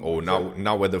the golden boy. Oh,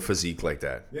 not with a physique like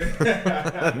that.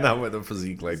 Yeah. Not with a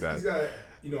physique like that. He's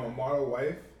got, a model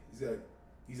wife.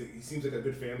 He seems like a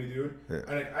good family dude. Yeah.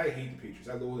 And I hate the Patriots.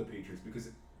 I loathe the Patriots because,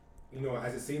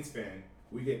 as a Saints fan,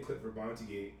 we get clipped for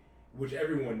Bountygate, which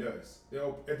everyone does. They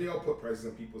all put prices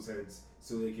on people's heads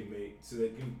so they can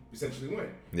essentially win.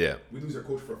 Yeah. We lose our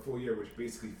coach for a full year, which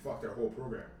basically fucked our whole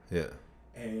program. Yeah.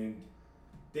 And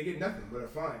they get nothing but a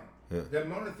fine. Yeah. The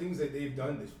amount of things that they've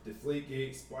done, the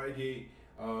Deflategate, Spygate,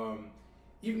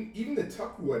 even the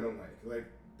Tuck, who I don't like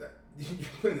you're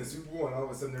playing the Super Bowl and all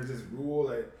of a sudden there's this rule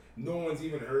that no one's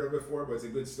even heard of before, but it's a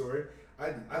good story.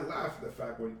 I laugh at the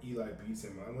fact when Eli beats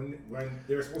him. When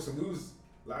they were supposed to lose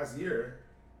last year,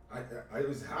 I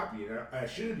was happy, and I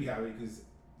shouldn't be happy because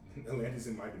Atlanta's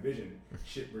in my division,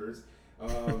 shitbirds.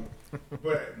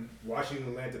 But watching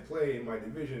Atlanta play in my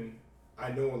division,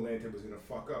 I know Atlanta was gonna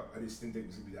fuck up. I just didn't think it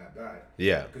was gonna be that bad.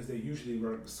 Yeah. Because they usually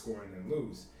run up the score and then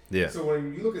lose. Yeah. So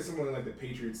when you look at someone like the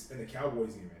Patriots and the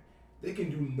Cowboys even, they can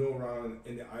do no wrong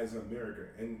in the eyes of America.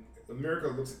 And America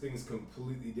looks at things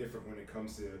completely different when it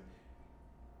comes to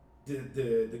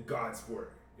the God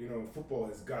sport. You know, football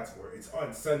is God sport. It's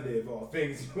on Sunday of all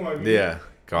things. You know what I mean? Yeah,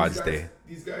 God's day.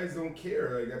 These guys don't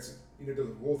care. Like that's the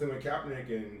whole thing with Kaepernick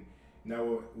and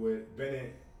now with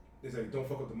Bennett. It's like don't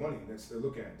fuck up the money. That's what they're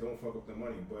looking at. Don't fuck up the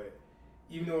money. But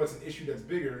even though it's an issue that's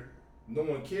bigger, no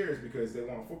one cares because they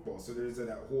want football. So there's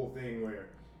that whole thing where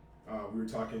we were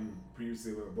talking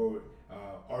previously about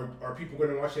are people going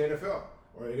to watch the NFL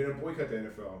or are they going to boycott the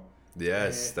NFL?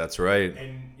 Yes, that's right.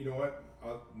 And you know what?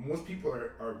 Most people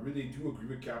are really do agree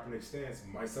with Kaepernick's stance,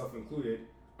 myself included.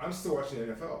 I'm still watching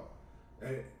the NFL,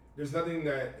 and there's nothing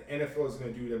that the NFL is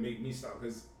going to do to make me stop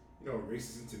because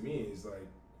racism to me is like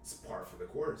it's par for the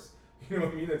course. You know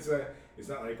what I mean? It's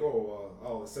not like all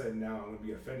of a sudden now I'm going to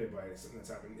be offended by something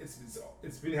that's happening.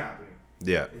 It's been happening.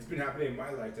 Yeah, it's been happening in my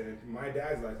lifetime, my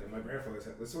dad's lifetime, my grandfather's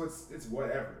lifetime. So it's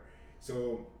whatever.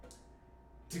 So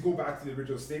to go back to the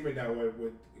original statement now,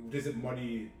 what does it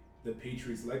muddy the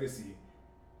Patriots' legacy?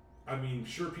 I mean,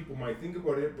 sure, people might think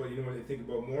about it, but you know what they think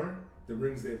about more? The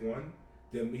rings they've won,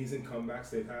 the amazing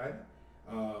comebacks they've had,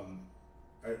 an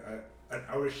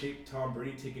out-of-shape Tom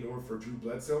Brady taking over for Drew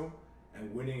Bledsoe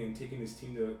and winning and taking his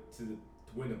team to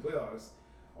win the playoffs.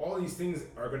 All these things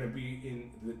are going to be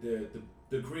in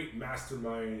the great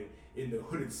mastermind in the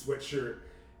hooded sweatshirt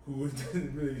who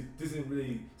doesn't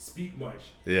really speak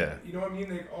much. Yeah. You know what I mean?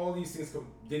 Like all these things,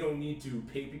 they don't need to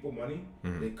pay people money.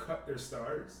 Mm-hmm. They cut their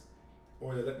stars.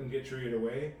 Or they let them get traded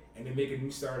away, and they make a new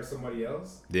star to somebody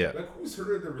else. Yeah. Like who's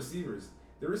heard of the receivers?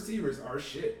 The receivers are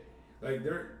shit. Like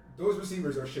those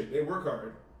receivers are shit. They work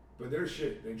hard, but they're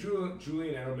shit. Like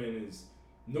Julian Edelman is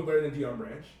no better than Deion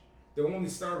Branch. The only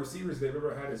star receivers they've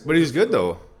ever had is. But he's good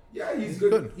though. Yeah, he's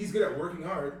good. He's good at working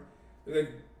hard.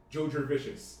 Like Joe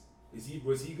Jurvicious. Was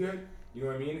he good? You know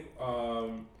what I mean?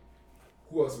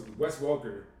 Who else? Wes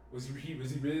Welker. Was he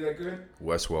really that good?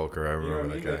 Wes Welker, I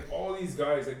remember that guy. Like all these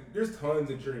guys, like there's tons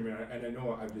of journeymen, and I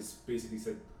know I've just basically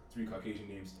said 3 Caucasian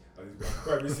names of these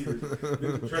black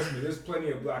receivers. Trust me, there's plenty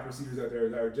of black receivers out there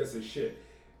that are just as shit,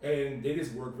 and they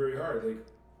just work very hard. Like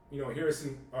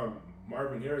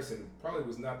Marvin Harrison probably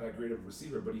was not that great of a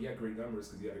receiver, but he had great numbers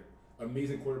because he had an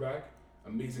amazing quarterback,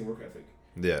 amazing work ethic.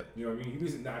 Yeah. You know what I mean? He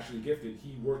wasn't naturally gifted.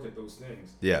 He worked at those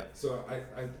things. Yeah. So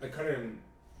I kind of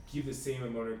give the same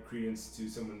amount of credence to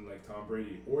someone like Tom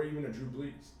Brady or even a Drew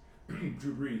Brees,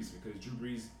 because Drew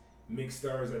Brees makes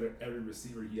stars out of every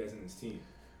receiver he has in his team.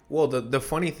 Well, the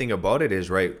funny thing about it is,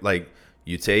 right, like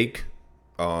you take,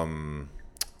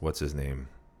 what's his name?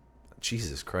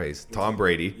 Jesus Christ, Tom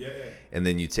Brady. Yeah. And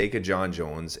then you take a John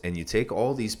Jones and you take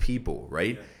all these people,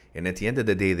 right? Yeah. And at the end of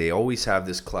the day, they always have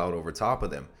this cloud over top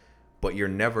of them. But you're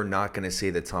never not going to say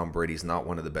that Tom Brady's not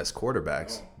one of the best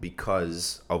quarterbacks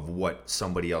because of what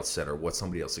somebody else said or what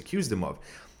somebody else accused him of.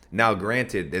 Now,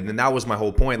 granted, and then that was my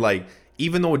whole point. Like,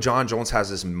 even though John Jones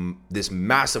has this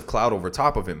massive cloud over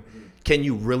top of him, can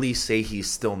you really say he's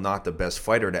still not the best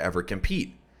fighter to ever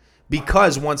compete?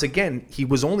 Because once again, he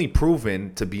was only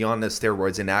proven to be on the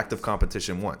steroids in active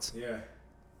competition once. Yeah.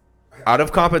 Out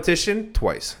of competition,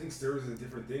 twice. I think steroids is a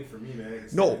different thing for me, man.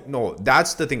 No,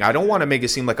 that's the thing. I don't want to make it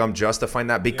seem like I'm justifying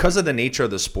that because of the nature of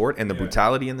the sport and the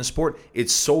brutality in the sport.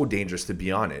 It's so dangerous to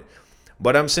be on it.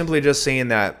 But I'm simply just saying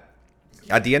that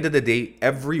at the end of the day,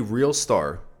 every real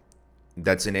star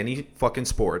that's in any fucking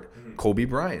sport, Kobe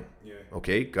Bryant,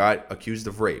 okay, got accused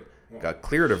of rape, got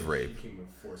cleared of rape. He came with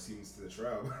 4 seasons to the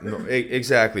trial. No,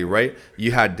 exactly, right?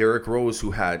 You had Derrick Rose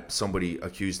who had somebody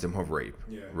accused him of rape,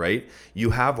 right? You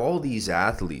have all these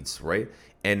athletes, right?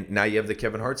 And now you have the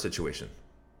Kevin Hart situation,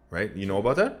 right? You know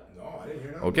about that? No, I didn't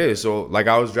hear that. Okay, so like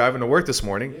I was driving to work this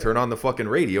morning, turn on the fucking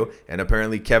radio, and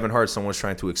apparently Kevin Hart, someone's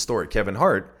trying to extort Kevin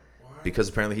Hart because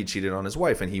apparently he cheated on his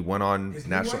wife, and he went on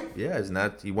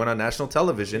he went on national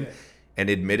television and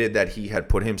admitted that he had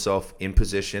put himself in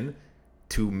position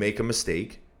to make a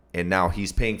mistake, and now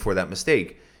he's paying for that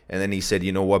mistake. And then he said,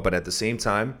 you know what, but at the same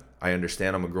time, I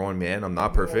understand I'm a grown man, I'm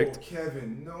not perfect. No,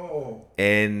 Kevin, no.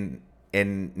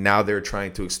 And now they're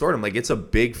trying to extort him. Like, it's a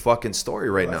big fucking story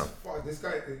right now. Fuck, this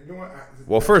guy, you know what?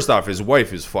 Well, first off, his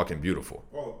wife is fucking beautiful.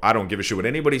 I don't give a shit what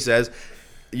anybody says.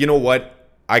 You know what?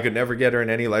 I could never get her in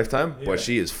any lifetime, Yeah. but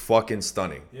she is fucking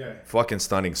stunning. Yeah. Fucking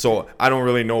stunning. So I don't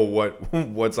really know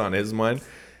what's on his mind.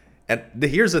 And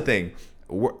here's the thing.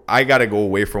 I got to go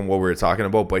away from what we were talking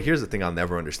about, but here's the thing I'll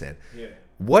never understand. Yeah.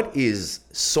 What is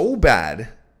so bad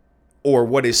or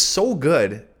what is so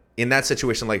good in that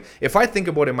situation? Like, if I think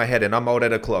about it in my head and I'm out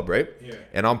at a club, right? Yeah.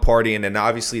 And I'm partying, and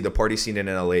obviously the party scene in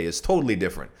LA is totally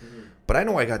different. Mm-hmm. But I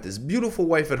know I got this beautiful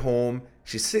wife at home.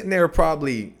 She's sitting there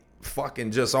probably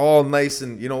fucking just all nice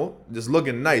and, just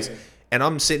looking nice. Yeah. And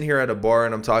I'm sitting here at a bar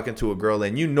and I'm talking to a girl,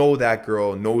 and that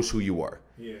girl knows who you are.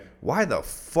 Yeah. Why the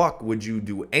fuck would you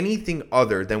do anything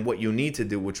other than what you need to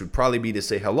do, which would probably be to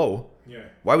say hello? Yeah.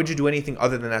 Why would you do anything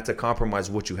other than that to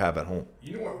compromise what you have at home?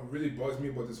 You know what really bugs me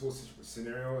about this whole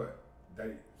scenario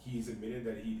that he's admitted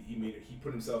that he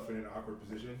put himself in an awkward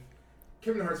position?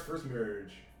 Kevin Hart's first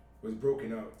marriage was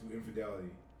broken up through infidelity.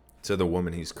 To the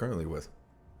woman he's currently with.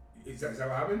 Is that what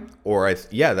happened? Or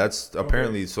that's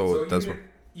apparently okay. so that's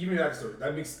even that story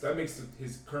that makes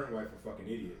his current wife a fucking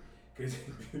idiot. Because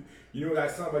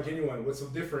that song by Genuine, What's So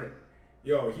Different?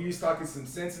 Yo, he was talking some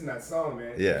sense in that song,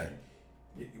 man. Yeah.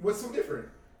 What's so different?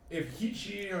 If he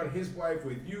cheated on his wife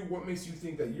with you, what makes you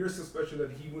think that you're so special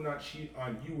that he would not cheat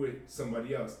on you with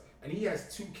somebody else? And he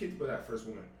has 2 kids by that first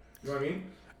woman. You know what I mean?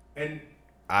 And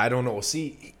I don't know.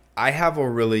 See, I have a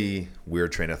really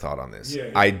weird train of thought on this.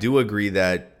 Yeah. I do agree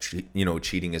that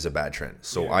cheating is a bad trend.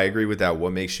 So yeah. I agree with that.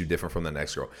 What makes you different from the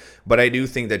next girl? But I do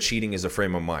think that cheating is a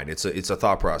frame of mind. It's a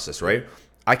thought process, right?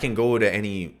 I can go to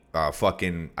any I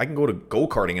can go to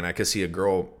go-karting and I can see a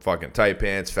girl fucking tight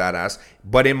pants, fat ass.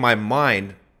 But in my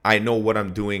mind, I know what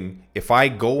I'm doing. If I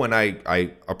go and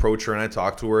I approach her and I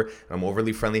talk to her and I'm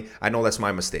overly friendly, I know that's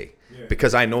my mistake. Yeah.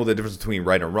 Because I know the difference between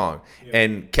right and wrong. Yeah.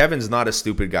 And Kevin's not a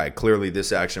stupid guy. Clearly,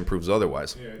 this action proves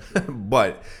otherwise. Yeah,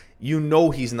 but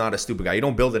he's not a stupid guy. You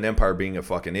don't build an empire being a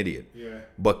fucking idiot. Yeah.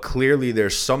 But clearly,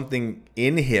 there's something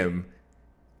in him,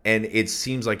 and it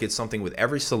seems like it's something with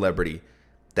every celebrity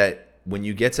that when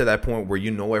you get to that point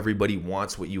where everybody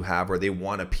wants what you have or they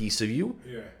want a piece of you,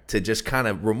 to just kind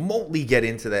of remotely get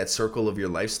into that circle of your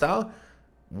lifestyle,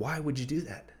 why would you do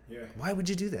that? Yeah. Why would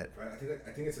you do that?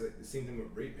 I think it's like the same thing with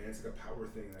rape, man. It's like a power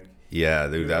thing. Like, yeah,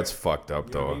 dude, that's fucked up,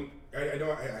 though. I mean, I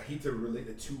know I hate to relate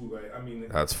the two, but I mean,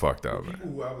 that's fucked up.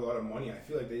 People who have a lot of money, I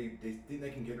feel like they think they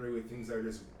can get away with things that are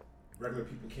just regular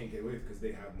people can't get away with because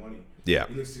they have money. Yeah.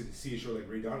 You look to see a show like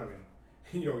Ray Donovan.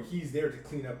 He's there to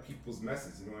clean up people's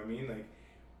messes. You know what I mean? Like,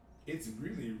 it's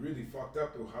really, really fucked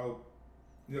up though how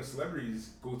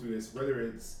celebrities go through this, whether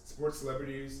it's sports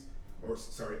celebrities or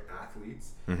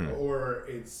athletes, mm-hmm. or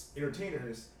it's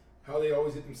entertainers, how they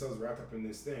always get themselves wrapped up in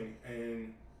this thing.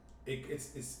 And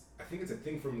it's I think it's a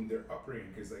thing from their upbringing,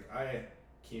 because like I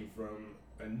came from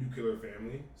a nuclear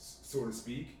family, so to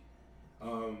speak,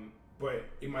 but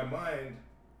in my mind,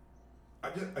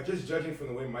 I just judging from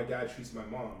the way my dad treats my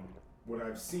mom, what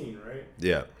I've seen, right?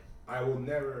 Yeah. I will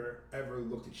never ever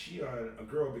look to cheat on a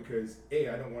girl because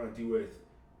I don't want to deal with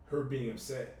her being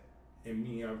upset and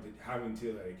me having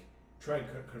to like try and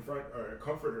confront or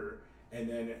comfort her, and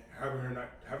then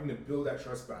having to build that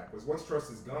trust back. Because once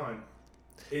trust is gone,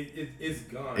 it's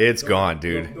gone. It's gone,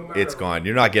 dude. No it's gone.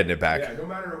 You're not getting it back. Yeah, no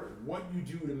matter what you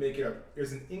do to make it up,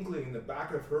 there's an inkling in the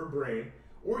back of her brain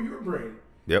or your brain.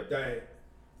 Yep. That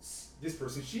this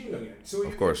person's cheating again. So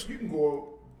of course you can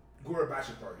go to a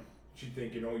bachelor party. She'd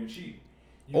think you're cheating.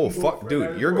 Oh fuck,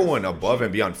 dude! You're going above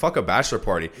and beyond. Fuck a bachelor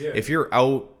party. Yeah. If you're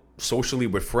out socially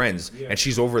with friends and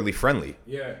she's overly friendly.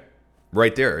 Yeah.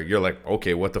 Right there, you're like,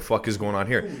 okay, what the fuck is going on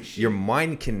here? Your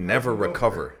mind can never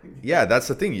recover. Yeah, that's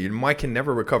the thing. Your mind can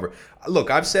never recover.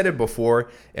 Look, I've said it before,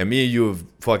 and me and you have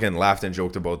fucking laughed and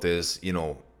joked about this,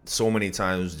 so many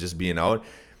times just being out.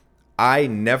 I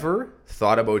never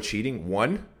thought about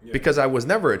cheating, because I was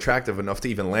never attractive enough to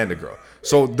even land a girl.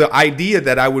 So the idea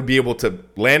that I would be able to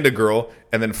land a girl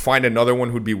and then find another one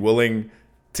who'd be willing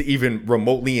to even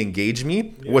remotely engage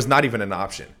me was not even an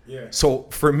option. Yeah. So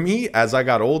for me, as I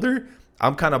got older,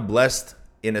 I'm kind of blessed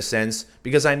in a sense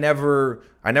because I never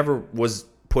was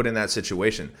put in that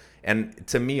situation. And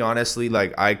to me, honestly,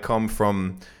 like I come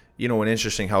from, an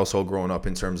interesting household growing up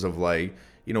in terms of like,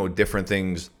 different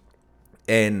things.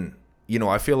 And,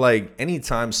 I feel like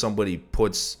anytime somebody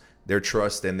puts their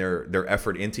trust and their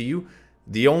effort into you,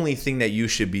 the only thing that you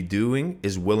should be doing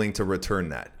is willing to return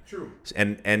that. True.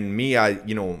 And me, I,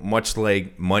 much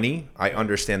like money, I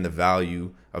understand the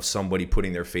value of somebody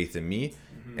putting their faith in me.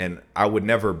 And I would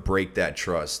never break that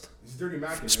trust. It's dirty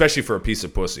macking, especially for a piece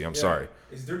of pussy. I'm sorry.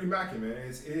 It's dirty macking, man.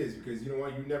 It is because you know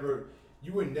what?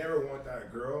 You would never want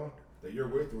that girl that you're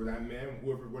with or that man,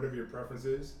 whatever your preference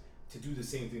is, to do the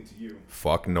same thing to you.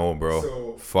 Fuck no, bro.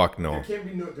 So fuck no.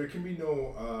 There can be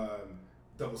no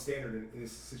double standard in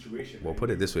this situation. Well, put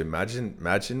it this way. Imagine,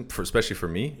 especially for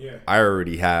me, Yeah. I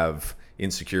already have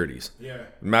insecurities. Yeah.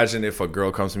 Imagine if a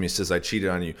girl comes to me and says, I cheated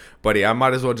on you. Buddy, I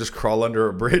might as well just crawl under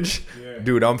a bridge. Yeah.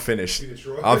 Dude, I'm finished.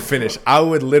 I'm finished. I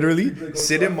would literally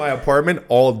sit in my apartment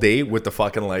all day with the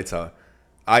fucking lights out.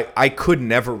 I could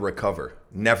never recover.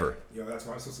 Never. Yo, that's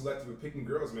why I'm so selective with picking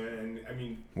girls, man. And I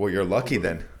mean, Well, you're lucky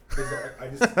then. I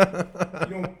just,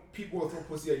 people will throw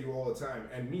pussy at you all the time.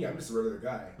 And me, I'm just a regular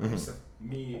guy. I'm just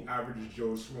me, average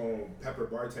Joe Schmo, pepper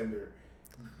bartender.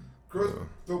 Girls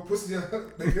throw pussy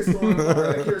like this one,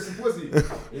 like here's some pussy.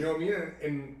 You know what I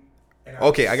mean? And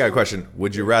Okay, I got a question.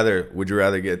 Would you rather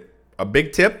get a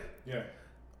big tip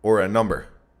or a number?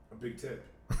 A big tip.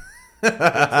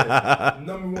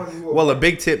 Number one rule. Well, a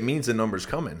big tip means the number's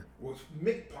coming. Well,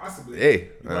 possibly. Hey,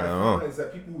 what I found is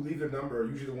that people who leave their number are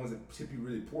usually the ones that tip you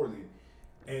really poorly,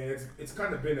 and it's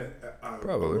kind of been a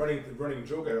running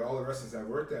joke at all the restaurants I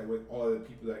worked at with all the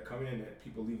people that come in and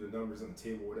people leave the numbers on the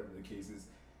table, whatever the case is,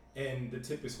 and the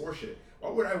tip is horseshit.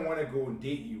 Why would I want to go and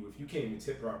date you if you can't even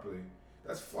tip properly?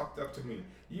 That's fucked up to me.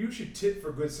 You should tip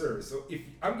for good service. So if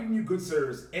I'm giving you good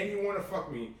service and you want to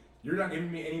fuck me, you're not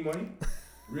giving me any money?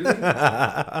 Really? And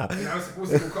I'm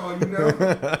supposed to go call you now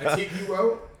and take you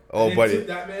out? Oh, buddy. Tip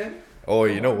that man? Oh,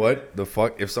 you know what? The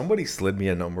fuck? If somebody slid me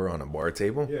a number on a bar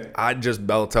table, I'd just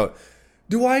belt out,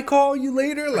 do I call you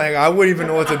later? Like, I wouldn't even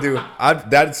know what to do.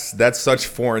 That's such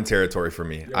foreign territory for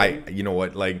me. You know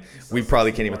what? Like, we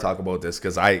probably can't even talk about this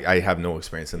because I have no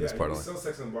experience in this part of life. Sell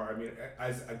sex in the bar. I mean,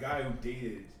 as a guy who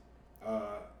dated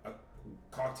a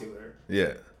cocktailer,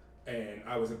 and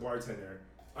I was a bartender,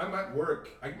 I'm at work.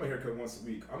 I get my haircut once a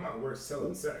week. I'm at work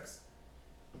selling sex.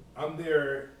 I'm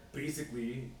there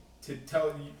basically to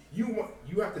tell you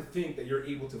have to think that you're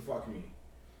able to fuck me.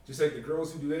 Just like the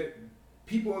girls who do it,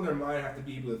 people in their mind have to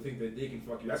be able to think that they can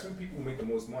fuck you. That's when people make the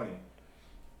most money.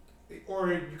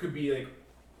 Or you could be like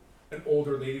an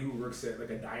older lady who works at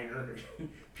like a diner.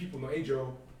 People know, hey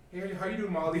Joe, hey, how you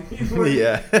doing, Molly?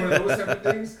 Yeah. One of those type of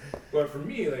things. But for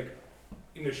me, like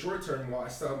in the short term, while I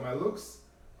still have my looks,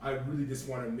 I really just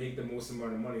want to make the most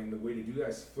amount of money, and the way to do that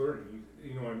is flirting.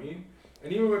 You know what I mean?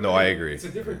 And even with I agree. It's a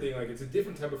different thing. Like it's a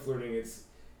different type of flirting. It's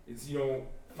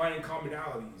finding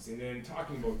commonalities and then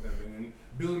talking about them and then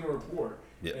building a rapport.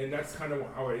 Yeah. And that's kind of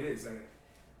how it is. And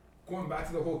going back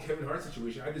to the whole Kevin Hart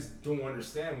situation, I just don't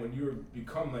understand when you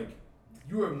become like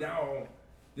you are now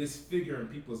this figure in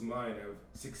people's mind of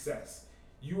success.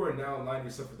 You are now aligning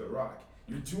yourself with The Rock.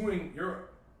 You're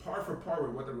par for par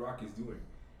with what The Rock is doing.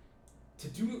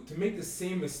 To make the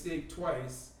same mistake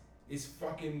twice is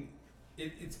fucking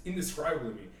it's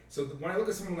indescribable to me. So when I look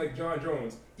at someone like John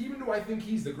Jones, even though I think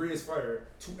he's the greatest fighter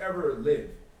to ever live,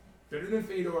 better than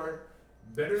Fedor,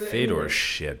 better than Fedor's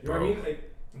shit, bro. You know what I mean?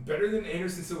 Like better than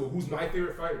Anderson Silva, who's my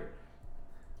favorite fighter.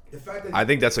 The fact that I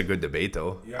think that's a good debate,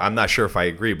 though. Yeah. I'm not sure if I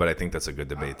agree, but I think that's a good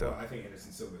debate, though. I think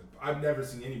Anderson Silva. I've never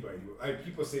seen anybody do it.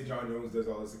 People say John Jones does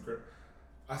all this incredible.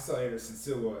 I saw Anderson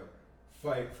Silva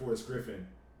fight Forrest Griffin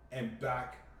and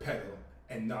backpedal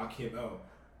and knock him out.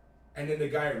 And then the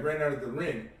guy ran out of the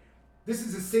ring. This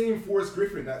is the same Forrest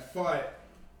Griffin that fought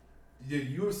the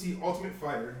UFC Ultimate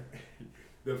Fighter,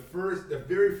 the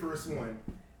very first one,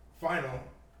 final,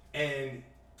 and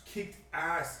kicked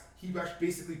ass. He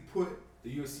basically put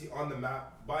the UFC on the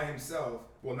map by himself.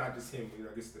 Well, not just him.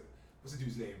 I guess what's the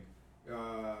dude's name? It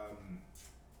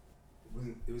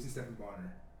wasn't Stephen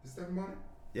Bonner. Is it Stephen Bonner?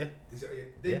 Yeah.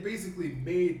 They basically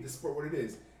made the sport what it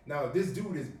is. Now this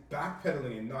dude is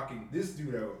backpedaling and knocking this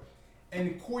dude out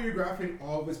and choreographing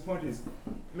all of his punches.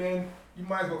 Man, you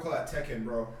might as well call that Tekken,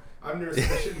 bro. I've never seen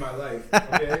that shit in my life.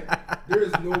 Okay, there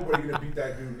is nobody gonna beat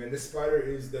that dude, man. This Spider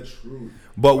is the truth.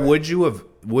 But would you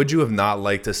have not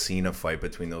liked to seen a fight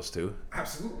between those two?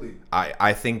 Absolutely.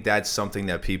 I think that's something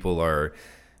that people are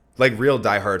like real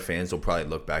diehard fans will probably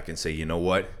look back and say, you know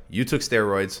what, you took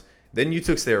steroids. Then you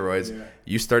took steroids. Yeah.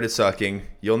 You started sucking.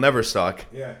 You'll never suck.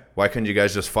 Yeah. Why couldn't you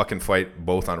guys just fucking fight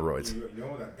both on roids? You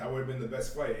know that would have been the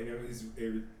best fight. And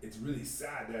it's really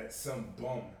sad that some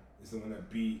bum is the one that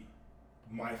beat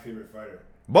my favorite fighter.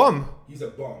 Bum? He's a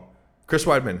bum. Chris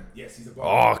Weidman. Yes, he's a bum.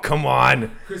 Oh, come on.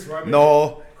 Chris Weidman.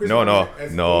 No.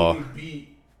 Has only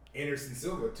beat Anderson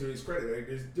Silva to his credit.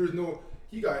 Like, there's no.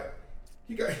 He got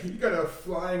a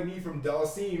flying knee from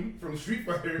Dalsim from Street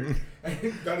Fighter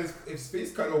and got his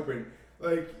face cut open.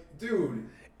 Like, dude.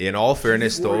 In all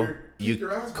fairness, though,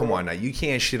 come on now. You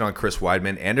can't shit on Chris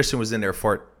Weidman. Anderson was in there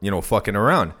fucking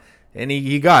around, and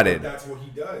he got it. That's what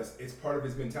he does. It's part of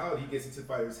his mentality. He gets into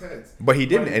fighters' heads. But he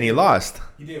didn't, and he lost.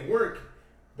 He didn't work.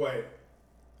 But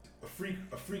a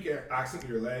freak accident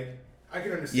in your leg, I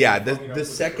can understand. Yeah, the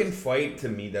second fight to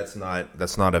me, that's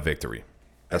not a victory.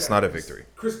 That's not a victory.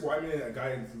 Chris Weidman, a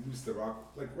guy who loses to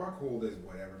Rockhold is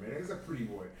whatever, man. He's a pretty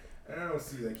boy. And I don't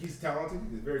see, he's talented.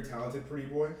 He's a very talented pretty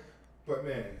boy. But,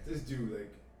 man, this dude,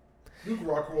 Luke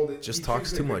Rockhold... Just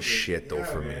talks too much shit, though,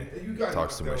 for me. You got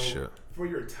talks too much shit. For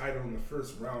your title in the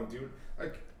first round, dude.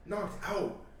 Knocked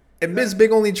out. And Biz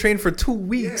Big only trained for 2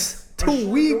 weeks. Yes, 2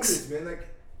 weeks? Notice, man.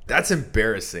 That's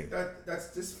embarrassing.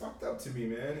 That's just fucked up to me,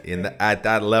 man. At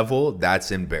that level,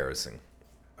 that's embarrassing.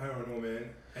 I don't know, man.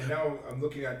 And now I'm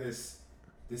looking at this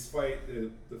fight,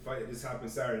 the fight that just happened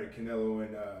Saturday, Canelo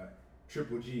and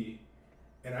Triple G,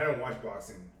 and I don't watch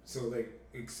boxing, so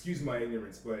excuse my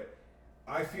ignorance, but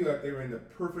I feel like they were in the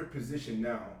perfect position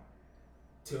now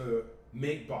to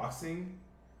make boxing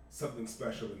something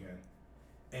special again.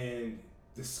 And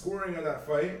the scoring of that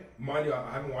fight, mind you,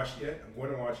 I haven't watched it yet. I'm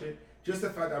going to watch it. Just the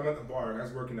fact that I'm at the bar, I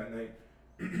was working that night,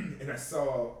 and I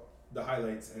saw the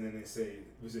highlights, and then they say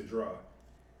it was a draw.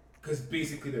 Because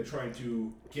basically they're trying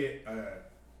to get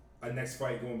a next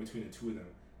fight going between the two of them.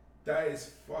 That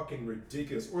is fucking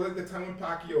ridiculous. Or the time when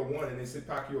Pacquiao won and they said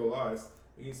Pacquiao lost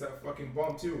against that fucking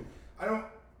bum too. I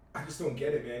just don't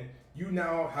get it, man. You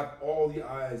now have all the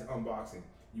eyes on boxing.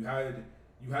 You had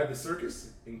the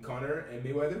circus in Conor and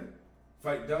Mayweather.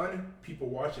 Fight done, people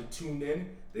watched it, tuned in,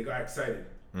 they got excited.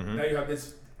 Mm-hmm. Now you have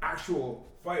this actual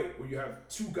fight where you have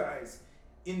two guys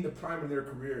in the prime of their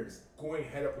careers going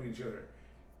head up with each other.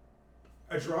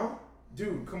 A draw?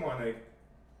 Dude, come on,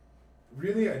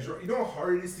 really? A draw? You know how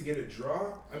hard it is to get a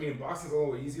draw? I mean, boxing's a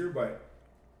little easier, but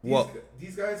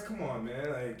these guys, come on,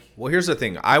 man. Well, here's the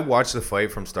thing. I watched the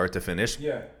fight from start to finish.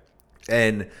 Yeah.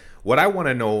 And what I want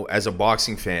to know as a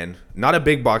boxing fan, not a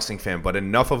big boxing fan, but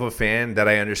enough of a fan that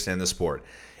I understand the sport.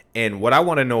 And what I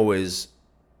want to know is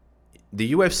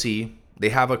the UFC, they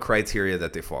have a criteria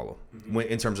that they follow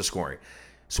in terms of scoring.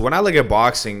 So when I look at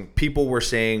boxing, people were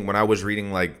saying, when I was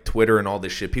reading Twitter and all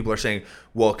this shit, people are saying,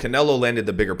 well, Canelo landed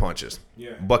the bigger punches.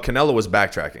 Yeah. But Canelo was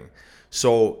backtracking.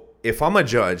 So if I'm a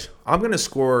judge, I'm going to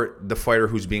score the fighter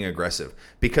who's being aggressive.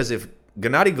 Because if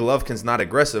Gennady Golovkin's not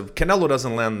aggressive, Canelo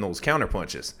doesn't land those counter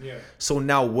punches. Yeah. So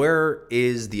now where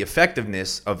is the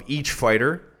effectiveness of each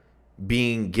fighter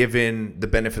being given the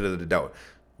benefit of the doubt?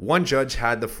 One judge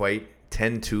had the fight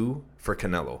 10-2 for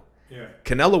Canelo. Yeah.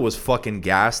 Canelo was fucking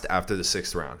gassed after the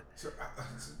 6th round. So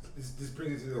this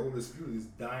brings us to the whole dispute, this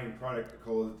dying product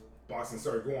called boxing.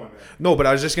 Sorry, go on, man. No, but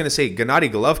I was just going to say, Gennady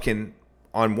Golovkin,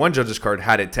 on one judge's card,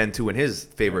 had it 10-2 in his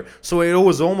favor. So it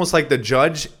was almost like the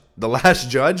last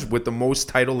judge with the most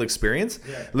title experience,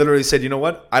 literally said, you know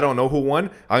what? I don't know who won.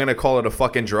 I'm going to call it a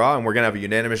fucking draw, and we're going to have a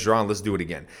unanimous draw, and let's do it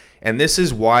again. And this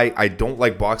is why I don't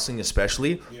like boxing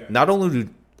especially. Yeah. Not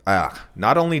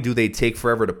only do they take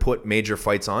forever to put major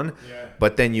fights on,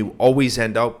 but then you always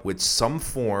end up with some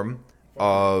form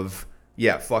of,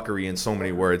 fuckery in so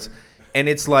many words. And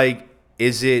it's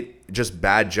is it just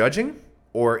bad judging?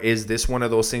 Or is this one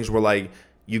of those things where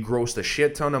you grossed a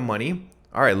shit ton of money?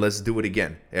 All right, let's do it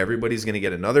again. Everybody's going to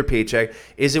get another paycheck.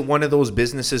 Is it one of those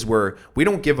businesses where we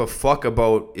don't give a fuck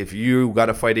about if you got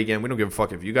to fight again? We don't give a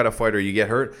fuck if you got to fight or you get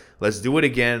hurt. Let's do it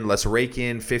again. Let's rake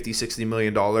in $50-60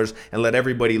 million and let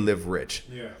everybody live rich.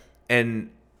 Yeah.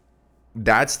 And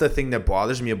that's the thing that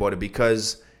bothers me about it,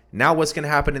 because now what's going to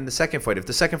happen in the second fight? If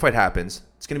the second fight happens,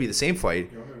 it's going to be the same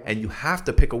fight, and you have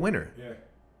to pick a winner. Yeah.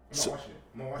 I'm going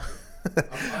to watch it.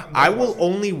 I will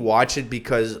only watch it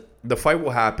because the fight will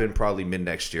happen probably mid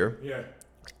next year. Yeah.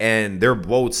 And they're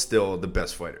both still the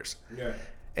best fighters. Yeah.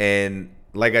 And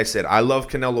like I said, I love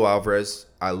Canelo Alvarez.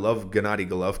 I love Gennady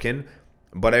Golovkin.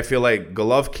 But I feel like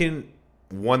Golovkin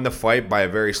won the fight by a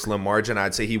very slim margin.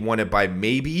 I'd say he won it by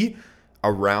maybe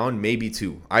a round, maybe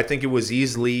 2. I think it was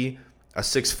easily a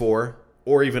 6-4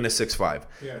 or even a 6-5.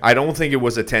 Yeah. I don't think it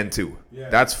was a 10-2. Yeah.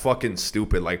 That's fucking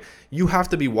stupid. You have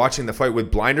to be watching the fight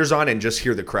with blinders on and just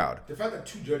hear the crowd. The fact that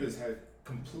two judges had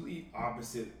completely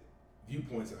opposite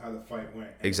viewpoints of how the fight went.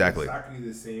 Exactly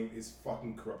the same is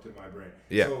fucking corrupted my brain.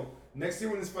 Yeah. So next year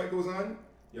when this fight goes on,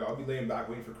 I'll be laying back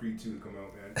waiting for Creed 2 to come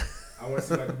out, man. I want to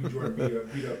see Michael B. Jordan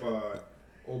beat up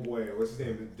oh boy, what's his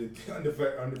name? The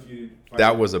undefeated fighter.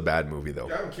 That was a bad movie, though.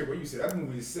 I don't care what you said. That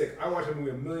movie is sick. I watched that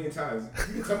movie a million times.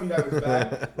 You can tell me that was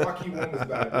bad. Rocky 1 was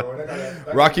bad, bro.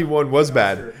 And Rocky 1 was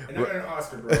bad. And I got an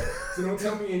Oscar, bro. So don't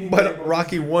tell me anything. But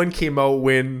Rocky 1 came out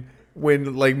when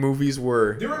movies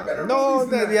were. There were better movies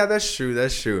than that. Yeah, that's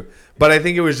true. But I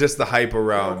think it was just the hype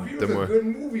around Creed was a good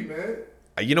movie, man.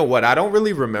 You know what? I don't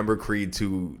really remember Creed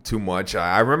too much.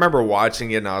 I remember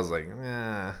watching it and I was like,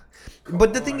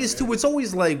 But the thing is, too, it's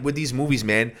always with these movies,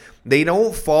 man, they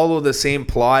don't follow the same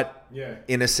plot Yeah.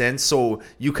 In a sense, so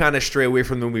you kind of stray away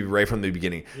from the movie right from the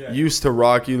beginning. Yeah. Used to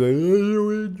Rocky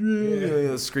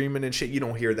like screaming and shit. You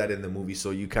don't hear that in the movie,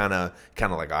 so you kind of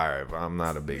like, all right, I'm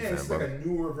not a big fan. It's like a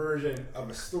newer version of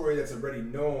a story that's already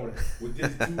known with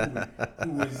this dude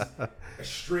who is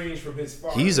estranged from his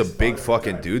father. He's a big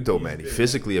fucking dude, though, man. He's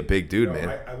physically a big dude,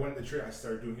 man. I went to train. I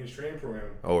started doing his training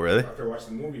program. Oh, really? After I watched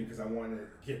the movie, because I wanted to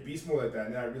get beast mode like that,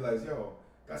 and then I realized, yo,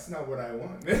 that's not what I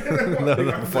want.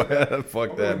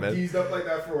 Fuck that, man. Eased up like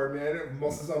that for it, man.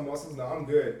 Muscles on muscles. No, I'm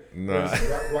good. Nah.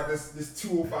 Rock this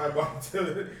 205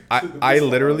 body I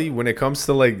literally, when it comes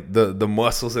to like the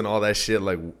muscles and all that shit,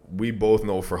 like we both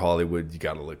know for Hollywood, you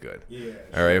gotta look good. Yeah.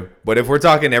 All right. But if we're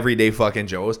talking everyday fucking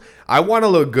Joes, I want to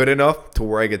look good enough to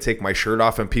where I could take my shirt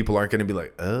off and people aren't gonna be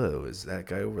like, oh, is that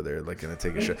guy over there like gonna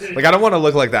take a shirt? Like I don't want to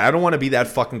look like that. I don't want to be that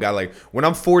fucking guy. Like when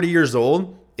I'm 40 years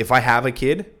old, if I have a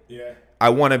kid, yeah, I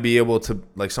want to be able to,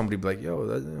 like, somebody be like, yo,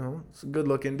 that, you know, it's a good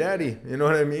looking daddy. You know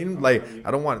what I mean? Like,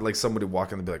 I don't want, like, somebody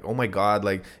walking and be like, oh, my God.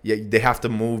 Like, yeah, they have to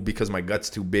move because my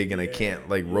gut's too big and I can't,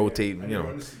 like, rotate. You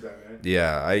know.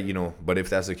 Yeah, you know, but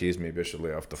if that's the case, maybe I should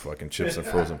lay off the fucking chips and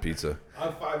frozen pizza.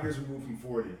 I'm 5 years removed from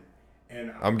 40.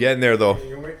 And I'm getting there, though.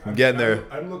 I'm getting there.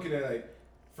 I'm looking at, like,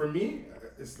 for me,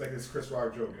 it's like this Chris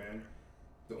Rock joke, man.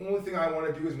 The only thing I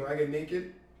want to do is when I get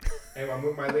naked and I'm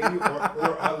with my lady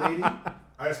or a lady,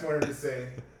 I just want her to say,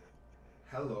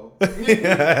 hello. That's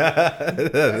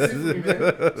it for me,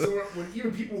 man. So when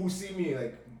even people who see me,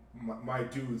 like my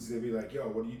dudes, they'll be like, yo,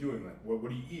 what are you doing? Like,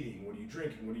 what are you eating? What are you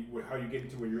drinking? How are you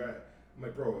getting to where you're at? I'm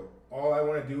like, bro, all I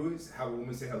want to do is have a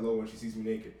woman say hello when she sees me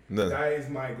naked. No. That is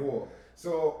my goal.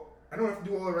 So I don't have to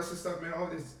do all the rest of the stuff, man.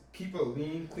 I'll just keep a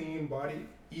lean, clean body,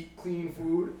 eat clean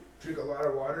food, drink a lot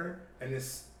of water, and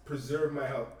just preserve my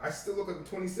health. I still look like I'm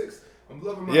 26. I'm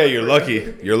loving my life. You're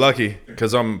lucky. You're lucky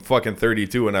because I'm fucking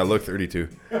 32 and I look 32.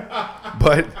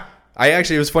 But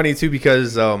it was funny too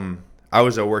because I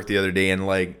was at work the other day and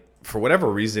like for whatever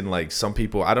reason, like some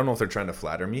people, I don't know if they're trying to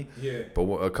flatter me. Yeah. But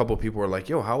a couple of people were like,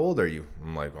 yo, how old are you?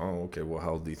 I'm like, oh, okay. Well,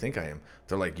 how old do you think I am?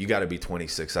 They're like, you got to be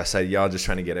 26. I said, y'all just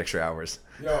trying to get extra hours.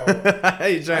 Yo.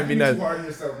 You're trying to be nice. You're too hard on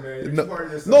yourself, man. You're too hard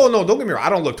on yourself. No, don't get me wrong. I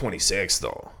don't look 26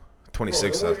 though.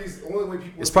 26. Bro, only way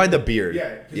people it's probably the beard.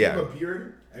 Yeah. Because you have a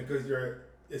beard and because you're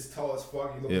as tall as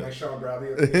fuck, you look like Sean Bradley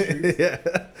on the streets. Yeah.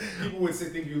 People would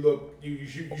think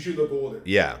you should look older.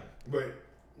 Yeah. But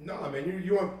no, man,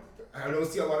 you want. I don't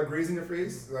see a lot of grays in your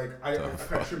face. Like I kind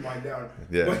of trim mine down.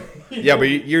 Yeah. But, but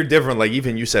you're different. Like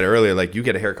even you said earlier, like you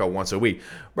get a haircut once a week,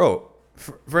 bro.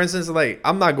 For instance, like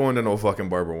I'm not going to no fucking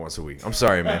barber once a week. I'm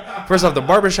sorry, man. First off, the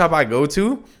barbershop I go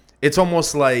to, it's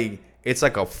almost like it's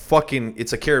like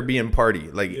it's a Caribbean party.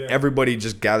 Like everybody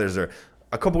just gathers there.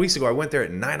 A couple weeks ago, I went there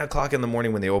at 9 o'clock in the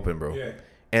morning when they opened, bro. Yeah.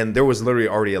 And there was literally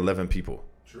already 11 people.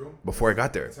 True. Before I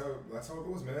got there. That's how it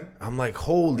goes, man. I'm like,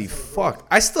 holy fuck.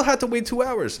 I still had to wait 2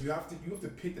 hours. You have to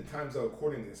pick the times out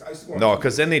accordingly. I used to go no,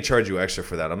 because then they charge you extra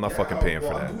for that. I'm not fucking paying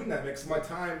for that. I'm doing that, man, because my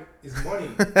time is money.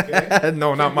 Okay?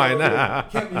 No, not mine.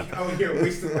 Can't be out here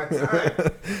wasting my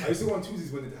time. I used to go on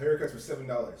Tuesdays when the haircuts were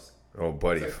 $7. Oh,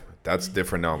 buddy. Like, that's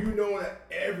different now. You know that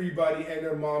everybody and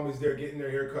their mom is there getting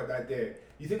their haircut that day.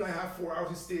 You think I have 4 hours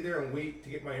to stay there and wait to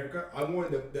get my haircut? I'm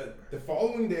going the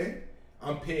following day.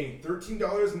 I'm paying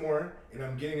 $13 more, and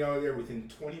I'm getting out of there within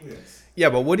 20 minutes. Yeah,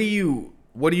 but what do you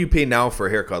pay now for a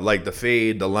haircut? Like the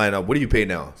fade, the lineup. What do you pay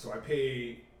now? So I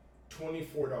pay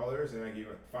 $24, and I give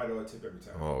a $5 tip every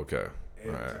time. Oh, okay.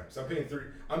 Every time. So I'm paying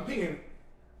I'm paying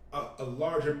a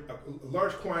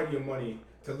large quantity of money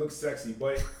to look sexy,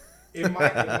 but in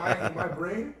my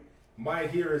brain, my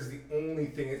hair is the only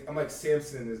thing. I'm like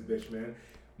Samson in this bitch, man.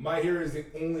 My hair is the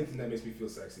only thing that makes me feel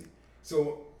sexy.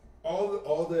 So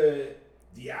all the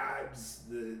abs,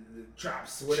 the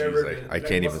traps, whatever. Jeez, I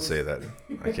can't even say that.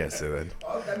 I can't say that.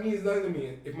 All that means nothing to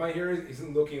me. If my hair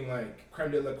isn't looking like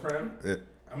creme de la creme,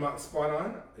 I'm not spot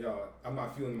on. I'm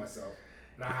not feeling myself,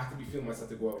 and I have to be feeling myself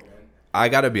to go out, man. I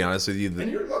gotta be honest with you.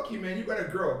 And you're lucky, man. You got a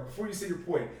girl. Before you say your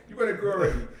point, you got a girl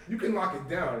already. You can lock it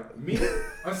down. Me,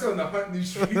 I'm still on the hunt in these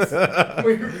streets. Out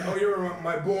here with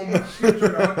my bull and my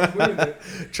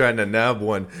shit, trying to nab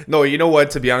one. No, you know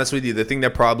what? To be honest with you, the thing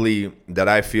that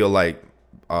I feel like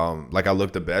I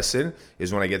look the best in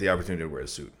is when I get the opportunity to wear a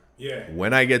suit. Yeah.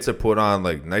 When I get to put on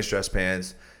like nice dress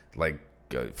pants, like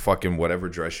fucking whatever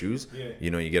dress shoes. Yeah.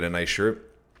 You know, you get a nice shirt.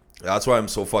 That's why I'm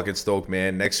so fucking stoked,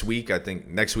 man. Next week, I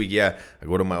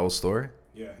go to my old store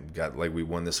Yeah. Got like we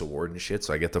won this award and shit,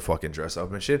 so I get to fucking dress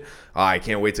up and shit. I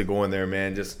can't wait to go in there,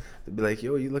 man. Just to be like,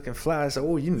 yo, you looking fly? I said,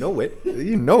 oh, you know it.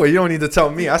 You know it. You don't need to tell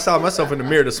me. I saw myself in the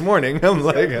mirror this morning. I'm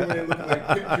like,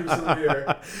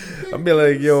 I'm be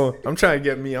like, yo, I'm trying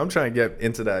to get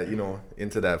into that, you know,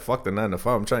 into that fuck the 9 to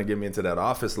 5. I'm trying to get me into that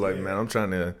office life, man. I'm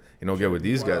trying to, you know, get with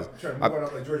these guys.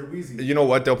 You know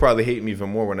what? They'll probably hate me even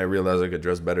more when I realize I could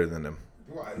dress better than them.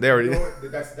 Well, they already. You know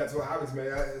what? That's what happens, man.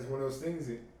 It's one of those things.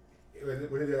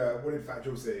 What did Fat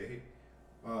Joe say?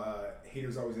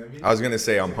 Haters always envy. I was gonna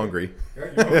say I'm hungry.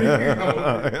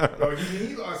 Yeah, bro,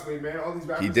 he lost weight, man. All these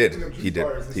rappers.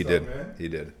 He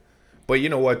did. But you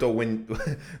know what though? When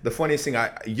the funniest thing,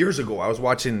 years ago I was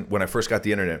watching when I first got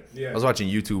the internet. Yeah. I was watching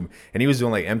YouTube and he was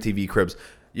doing like MTV Cribs.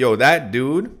 Yo, that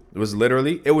dude was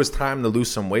literally. It was time to lose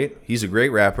some weight. He's a great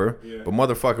rapper, but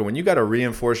motherfucker, when you gotta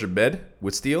reinforce your bed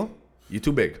with steel, you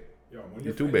too big.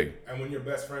 You're too big. And when your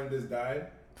best friend just died.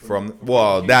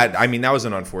 That was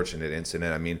an unfortunate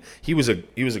incident. I mean, he was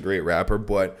a great rapper,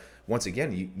 but once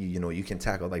again, you know, you can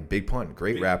tackle like Big Pun,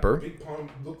 rapper. Big Pun,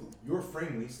 look, you were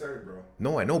framed when he started, bro.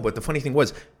 No, I know, but the funny thing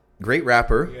was, great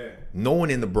rapper, no one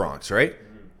in the Bronx, right?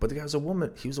 Mm-hmm. But the guy was a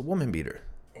woman. He was a woman beater.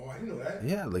 Oh, I didn't know that.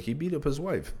 Yeah, like he beat up his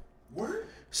wife. What?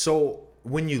 So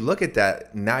when you look at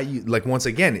that, now you like once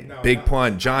again, Big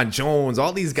Pun, John Jones,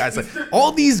 all these guys,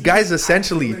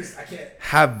 essentially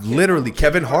have literally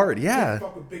Kevin Hart,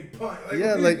 Big Pun.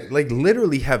 Like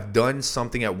literally have done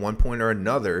something at one point or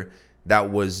another that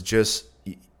was just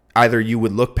either you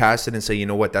would look past it and say, you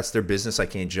know what, that's their business. I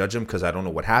can't judge them because I don't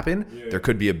know what happened. Yeah. There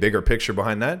could be a bigger picture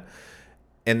behind that,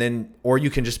 and then or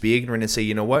you can just be ignorant and say,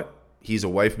 you know what. He's a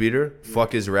wife beater. Yeah.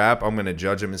 Fuck his rap. I'm going to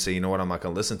judge him and say, you know what? I'm not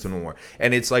going to listen to him no more.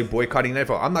 And it's like boycotting the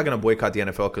NFL. I'm not going to boycott the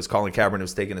NFL because Colin Kaepernick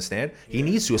was taking a stand. Yeah. He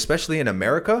needs to, especially in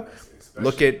America.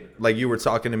 Look at, like you were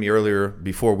talking to me earlier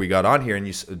before we got on here, and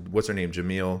you, what's her name?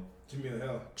 Jamila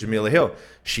Hill.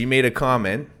 She made a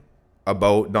comment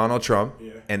about Donald Trump,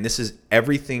 and this is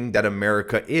everything that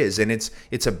America is, and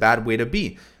it's a bad way to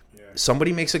be.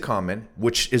 Somebody makes a comment,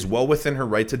 which is well within her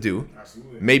right to do.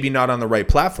 Absolutely. Maybe not on the right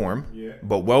platform,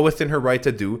 but well within her right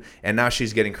to do. And now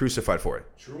she's getting crucified for it.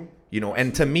 True. You know,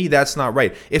 and to me, that's not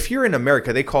right. If you're in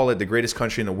America, they call it the greatest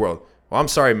country in the world. Well, I'm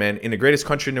sorry, man. In the greatest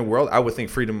country in the world, I would think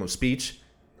freedom of speech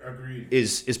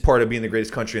is part of being the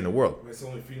greatest country in the world. It's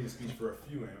only freedom of speech for a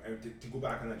few. And to go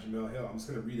back on that Jamila Hill, I'm just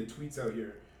going to read the tweets out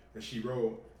here that she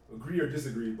wrote. Agree or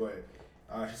disagree, but...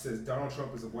 she says, Donald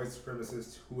Trump is a white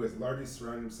supremacist who has largely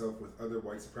surrounded himself with other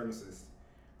white supremacists.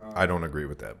 I don't agree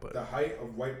with that, but... The height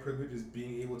of white privilege is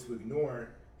being able to ignore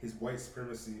his white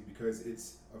supremacy because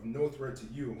it's of no threat to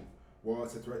you, while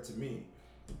it's a threat to me.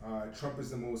 Trump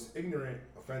is the most ignorant,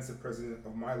 offensive president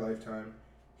of my lifetime.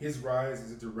 His rise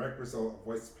is a direct result of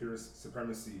white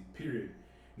supremacy, period.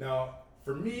 Now,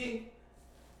 for me...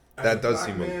 That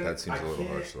seems a little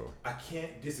harsh, though. I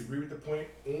can't disagree with the point,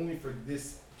 only for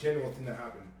this general thing that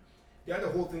happened. You had the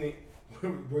whole thing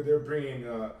where they're bringing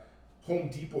Home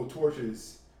Depot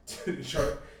torches to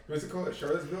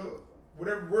Charlottesville,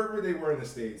 wherever they were in the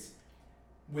States,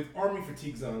 with army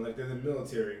fatigues on, like they're the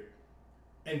military,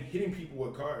 and hitting people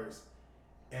with cars.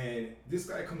 And this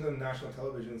guy comes on national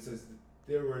television and says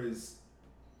there was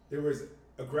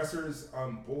aggressors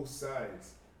on both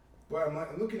sides. But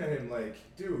I'm looking at him like,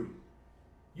 dude,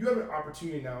 you have an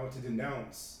opportunity now to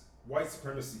denounce white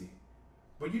supremacy.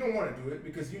 But you don't want to do it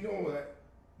because you know that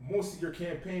most of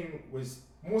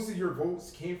your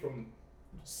votes came from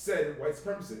said white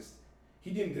supremacists.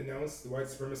 He didn't denounce the white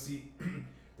supremacy,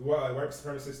 the white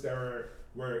supremacists that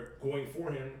were going for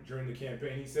him during the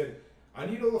campaign. He said, "I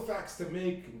need all the facts to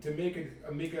make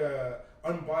a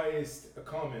unbiased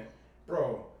comment,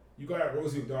 bro. You got at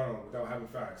Rosie O'Donnell without having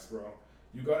facts, bro.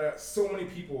 You got at so many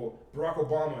people. Barack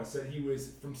Obama said he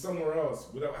was from somewhere else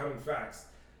without having facts."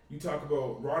 You talk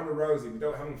about Ronda Rousey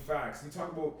without having facts.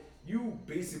 You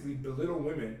basically belittle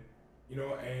women, you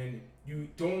know, and you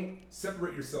don't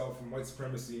separate yourself from white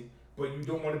supremacy, but you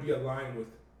don't want to be aligned with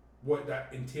what that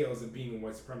entails of being a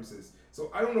white supremacist.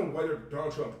 So I don't know whether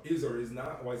Donald Trump is or is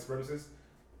not a white supremacist.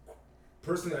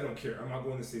 Personally, I don't care. I'm not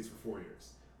going to the States for 4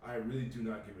 years. I really do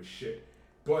not give a shit.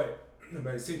 But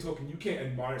by the same token, you can't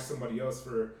admonish somebody else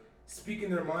for speaking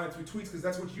their mind through tweets because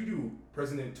that's what you do,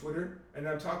 President Twitter. And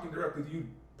I'm talking directly to you,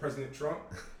 President Trump.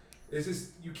 It's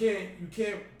just you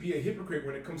can't be a hypocrite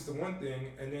when it comes to one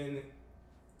thing and then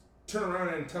turn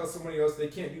around and tell somebody else they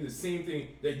can't do the same thing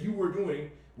that you were doing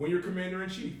when you're commander in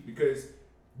chief, because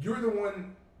you're the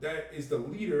one that is the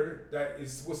leader that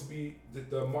is supposed to be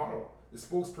the model, the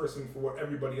spokesperson for what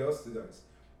everybody else does.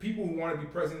 People who want to be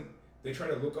president, they try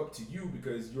to look up to you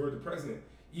because you're the president,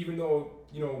 even though,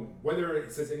 you know, whether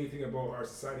it says anything about our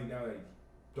society now, like,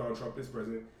 Donald Trump is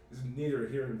president. This is neither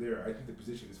here nor there. I think the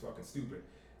position is fucking stupid.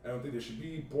 I don't think there should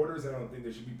be borders. I don't think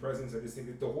there should be presidents. I just think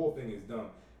that the whole thing is dumb.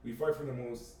 We fight for the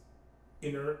most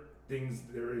inner things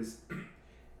there is.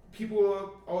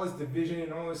 People, all this division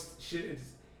and all this shit,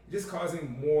 it's just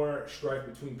causing more strife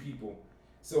between people.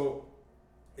 So,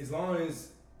 as long as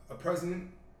a president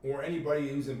or anybody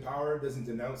who's in power doesn't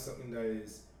denounce something that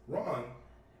is wrong,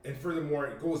 and furthermore,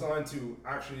 it goes on to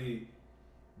actually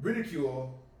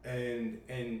ridicule and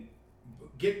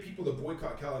get people to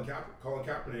boycott Colin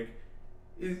Kaepernick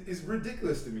is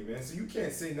ridiculous to me, man. So you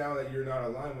can't say now that you're not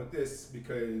aligned with this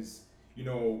because, you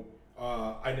know,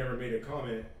 I never made a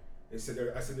comment. I said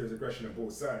there's aggression on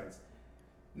both sides.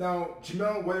 Now,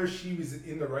 Jamel, whether she was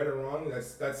in the right or wrong,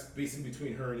 that's basically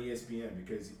between her and ESPN,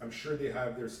 because I'm sure they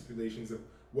have their stipulations of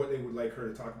what they would like her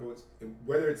to talk about,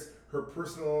 whether it's her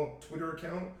personal Twitter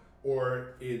account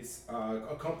or it's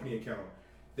a company account.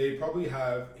 They probably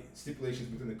have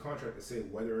stipulations within the contract that say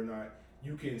whether or not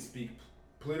you can speak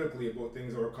politically about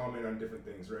things or comment on different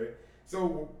things, right?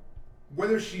 So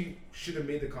whether she should have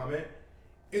made the comment,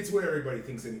 it's what everybody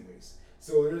thinks anyways.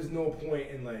 So there's no point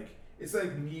in, like, it's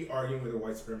like me arguing with a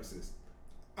white supremacist.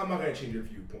 I'm not gonna change your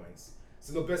viewpoints.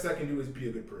 So the best I can do is be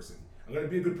a good person. I'm gonna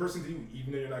be a good person to you,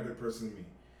 even though you're not a good person to me.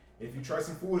 And if you try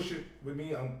some foolish shit with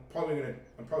me, I'm probably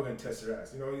gonna test your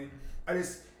ass. You know,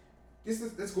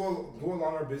 let's go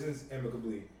along our business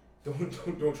amicably.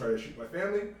 Don't try to shoot my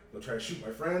family. Don't try to shoot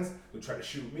my friends. Don't try to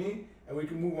shoot me, and we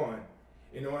can move on.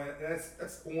 You know, and that's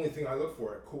the only thing I look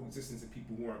for: coexistence of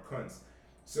people who aren't cunts.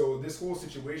 So this whole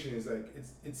situation is like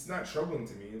it's not troubling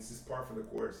to me. It's just par for the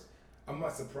course. I'm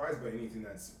not surprised by anything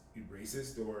that's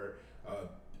racist or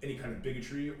any kind of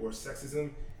bigotry or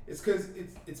sexism. It's because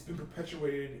it's been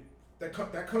perpetuated. That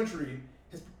country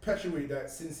has perpetuated that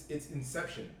since its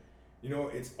inception. You know,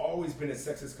 it's always been a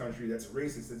sexist country that's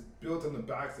racist, that's built on the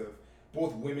backs of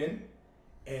both women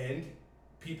and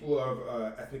people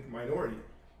of ethnic minority.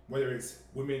 Whether it's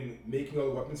women making all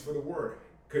the weapons for the war,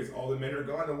 because all the men are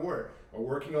gone to war, or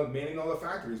working on manning all the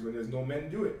factories when there's no men to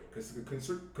do it, because of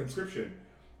the conscription,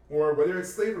 or whether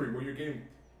it's slavery, where you're getting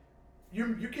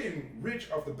rich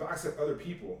off the backs of other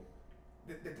people.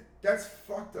 That's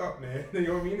fucked up, man. You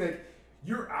know what I mean? Like,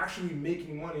 you're actually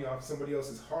making money off somebody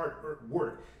else's hard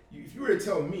work. If you were to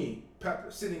tell me,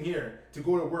 Pepper, sitting here, to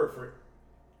go to work for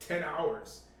 10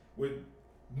 hours with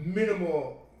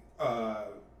minimal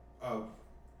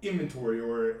inventory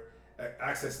or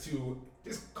access to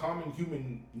just common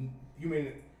human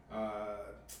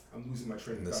I'm losing my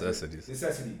train of thought.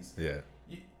 Necessities. Yeah.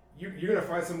 You're going to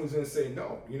find someone who's going to say,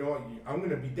 no, you know what, I'm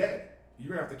going to be dead. You're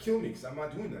going to have to kill me because I'm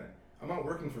not doing that. I'm not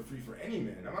working for free for any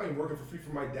man. I'm not even working for free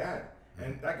for my dad.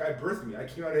 And that guy birthed me. I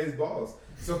came out of his balls.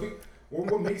 So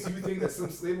what makes you think that some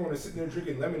slave owner sitting there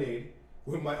drinking lemonade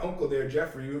with my uncle there,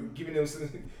 Jeffrey, giving him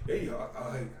something, hey,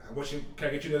 can I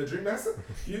get you another drink, master?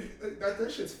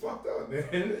 That shit's fucked up,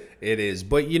 man. It is.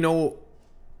 But, you know,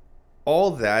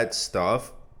 all that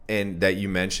stuff and that you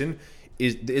mentioned,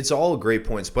 it's all great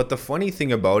points. But the funny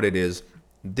thing about it is,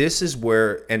 this is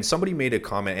where, and somebody made a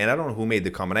comment, and I don't know who made the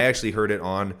comment. I actually heard it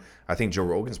on, I think, Joe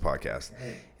Rogan's podcast.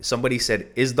 Somebody said,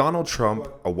 is Donald Trump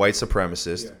a white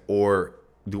supremacist, or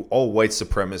do all white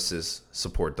supremacists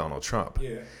support Donald Trump?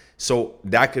 Yeah. So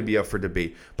that could be up for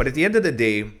debate. But at the end of the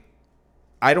day,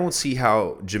 I don't see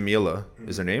how Jamila,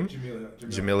 is her name?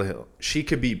 Jamila Hill. She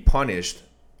could be punished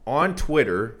on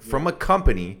Twitter from a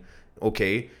company,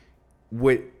 okay,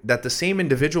 with that the same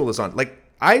individual is on. Like,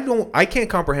 I can't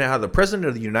comprehend how the president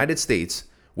of the United States,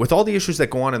 with all the issues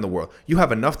that go on in the world, you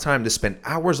have enough time to spend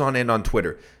hours on end on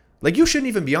Twitter. Like, you shouldn't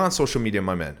even be on social media,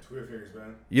 my man. Twitter fingers,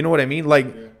 man. You know what I mean? Like,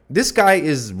 this guy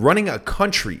is running a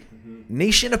country,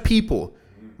 nation of people.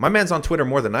 My man's on Twitter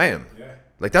more than I am. Yeah.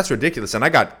 Like, that's ridiculous. And I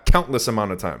got countless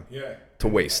amount of time to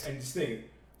waste. And just think,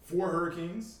 4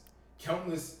 hurricanes,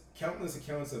 countless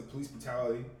accounts of police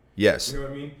brutality. Yes. You know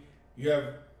what I mean? You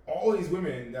have all these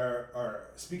women that are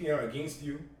speaking out against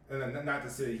you, and not to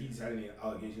say he's had any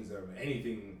allegations of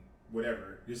anything,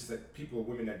 whatever. Just that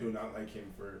women that do not like him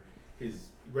for his,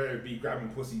 whether it be grabbing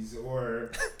pussies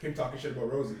or him talking shit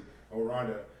about Rosie or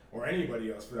Rhonda or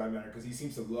anybody else for that matter, because he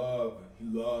seems to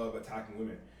love attacking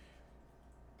women.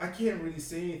 I can't really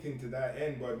say anything to that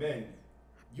end, but man,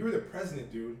 you're the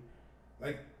president, dude.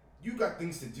 Like, you got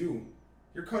things to do.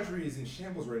 Your country is in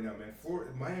shambles right now, man.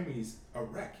 Miami's a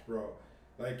wreck, bro.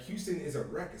 Like, Houston is a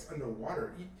wreck. It's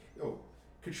underwater.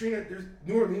 Katrina,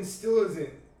 New Orleans still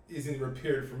isn't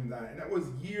repaired from that, and that was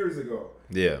years ago.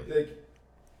 Yeah. Like,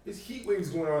 there's heat waves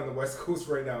going on the West Coast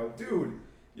right now, dude.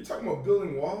 You're talking about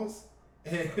building walls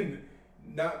and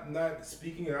not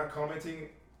speaking and not commenting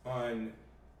on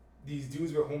these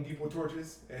dudes with Home Depot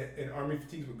torches and army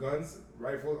fatigues with guns,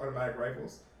 rifles, automatic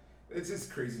rifles. It's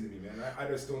just crazy to me, man. I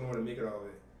just don't know how to make it all of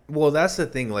it. Well, that's the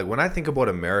thing. Like, when I think about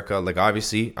America, like,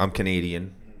 obviously, I'm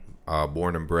Canadian,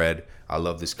 born and bred. I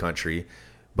love this country.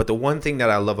 But the one thing that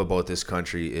I love about this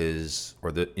country is,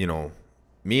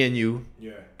 me and you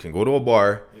can go to a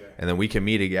bar, and then we can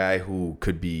meet a guy who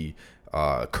could be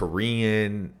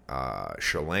Korean,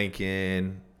 Sri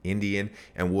Lankan, Indian,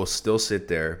 and we'll still sit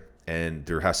there, and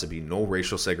there has to be no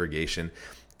racial segregation.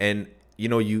 And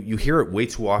you hear it way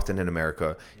too often in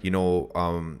America.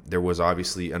 There was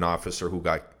obviously an officer who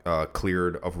got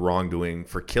cleared of wrongdoing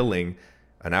for killing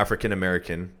an African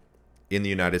American in the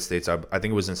United States. I think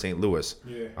it was in St. Louis.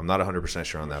 Yeah. I'm not 100%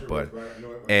 sure on that, but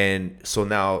and so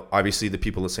now obviously the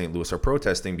people of St. Louis are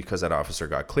protesting because that officer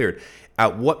got cleared.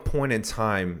 At what point in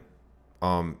time,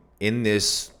 in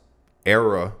this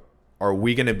era, are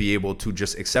we going to be able to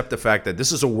just accept the fact that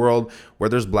this is a world where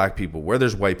there's black people, where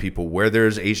there's white people, where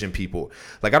there's Asian people?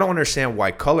 Like, I don't understand why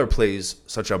color plays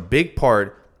such a big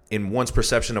part in one's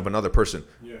perception of another person.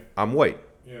 Yeah. I'm white.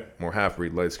 Yeah. More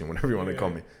half-breed, light skin, whatever you want to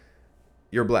call me.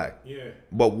 You're black. Yeah.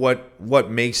 But what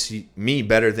makes me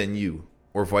better than you,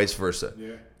 or vice versa?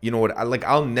 Yeah. You know what?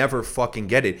 I'll never fucking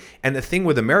get it. And the thing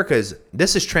with America is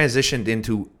this has transitioned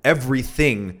into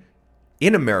everything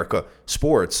in America.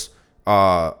 Sports,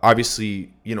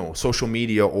 obviously, social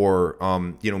media or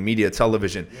media,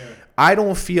 television. Yeah. I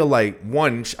don't feel like,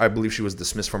 one, I believe she was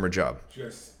dismissed from her job. She got,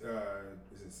 is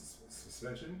it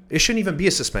suspension? It shouldn't even be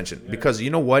a suspension because you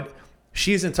know what?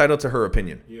 She is entitled to her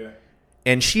opinion. Yeah.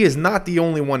 And she is not the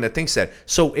only one that thinks that.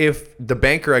 So if the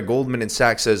banker at Goldman and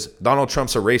Sachs says Donald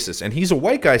Trump's a racist, and he's a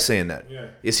white guy saying that,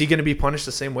 is he going to be punished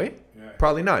the same way? Yeah.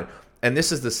 Probably not. And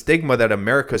this is the stigma that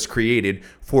America's created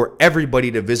for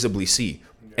everybody to visibly see.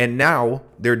 Yeah. And now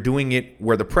they're doing it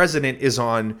where the president is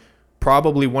on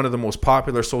probably one of the most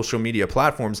popular social media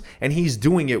platforms, and he's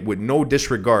doing it with no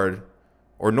regard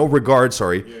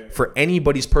for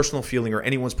anybody's personal feeling or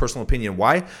anyone's personal opinion.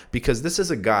 Why? Because this is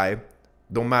a guy,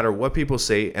 no matter what people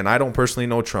say, and I don't personally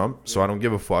know Trump, so I don't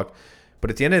give a fuck. But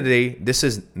at the end of the day, this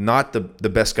is not the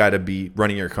best guy to be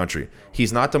running your country.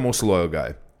 He's not the most loyal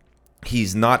guy.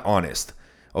 He's not honest,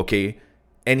 okay?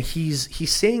 And he's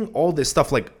saying all this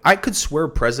stuff. Like, I could swear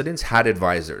presidents had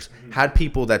advisors, had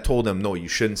people that told them, no, you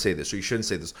shouldn't say this or you shouldn't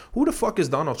say this. Who the fuck is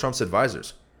Donald Trump's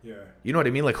advisors? Yeah. You know what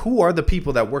I mean? Like, who are the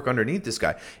people that work underneath this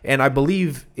guy? And I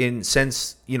believe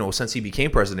since he became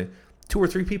president, 2 or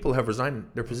 3 people have resigned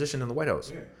their position in the White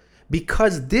House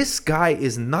because this guy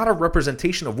is not a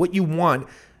representation of what you want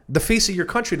the face of your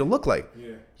country to look like.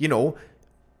 Yeah.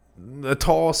 A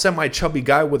tall, semi-chubby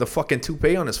guy with a fucking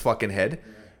toupee on his fucking head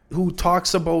who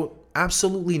talks about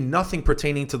absolutely nothing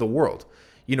pertaining to the world.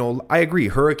 I agree.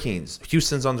 Hurricanes,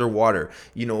 Houston's underwater.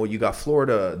 You got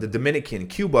Florida, the Dominican,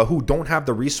 Cuba, who don't have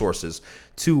the resources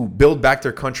to build back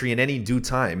their country in any due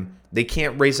time. They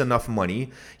can't raise enough money.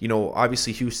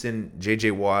 Obviously Houston,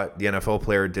 J.J. Watt, the NFL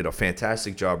player, did a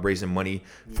fantastic job raising money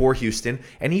for Houston.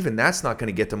 And even that's not going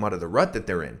to get them out of the rut that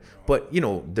they're in. But,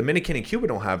 Dominican and Cuba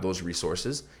don't have those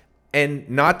resources. And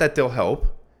not that they'll help,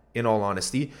 in all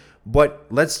honesty. But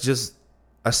let's just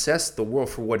assess the world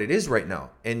for what it is right now.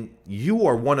 And you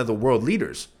are one of the world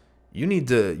leaders. You need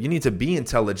to be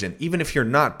intelligent. Even if you're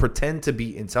not, pretend to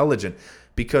be intelligent.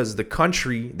 Because the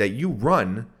country that you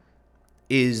run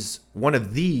is one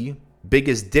of the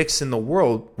biggest dicks in the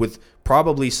world with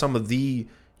probably some of the,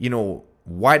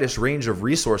 widest range of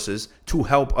resources to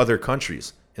help other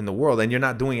countries in the world. And you're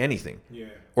not doing anything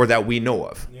or that we know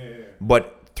of.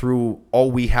 But through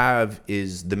all we have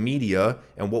is the media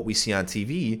and what we see on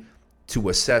TV to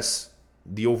assess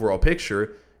the overall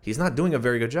picture, he's not doing a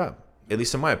very good job, at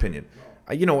least in my opinion.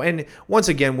 And once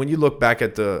again, when you look back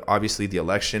at the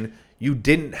election, you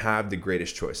didn't have the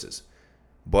greatest choices.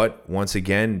 But once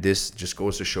again, this just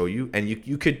goes to show you, and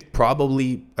you could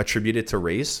probably attribute it to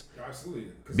race.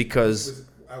 Absolutely. Because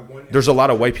there's a lot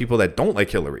of white people that don't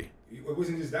like Hillary. It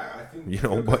wasn't just that. I think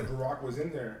Barack was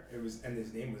in there. And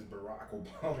his name was Barack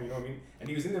Obama. You know what I mean? And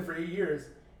he was in there for 8 years,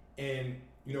 and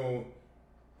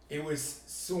it was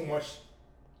so much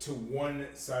to one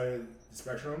side of the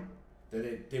spectrum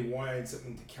that they wanted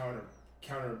something to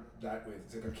counter that with.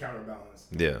 It's like a counterbalance.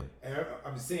 Yeah. And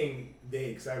I'm saying they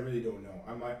because I really don't know.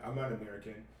 I'm not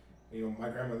American. My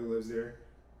grandmother lives there.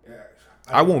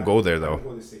 I won't go there though. I won't go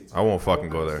to the States. I won't fucking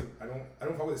go there. I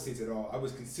don't fuck with the States at all. I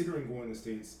was considering going to the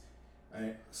States.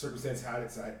 Circumstance had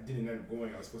it, so I didn't end up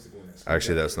going. I was supposed to go next.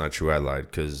 Actually, that's not true. I lied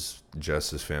because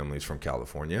Jess's family is from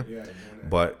California. Yeah.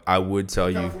 But I would tell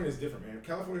you, California is different, man.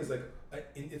 California is like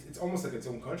it's almost like its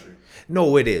own country.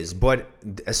 No, it is. But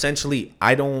essentially,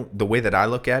 the way that I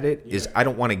look at it is I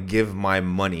don't want to give my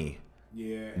money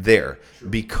there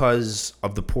because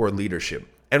of the poor leadership.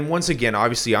 And once again,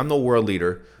 obviously, I'm no world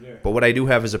leader, but what I do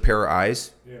have is a pair of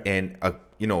eyes and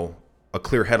a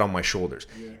clear head on my shoulders.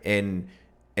 And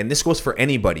this goes for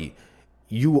anybody.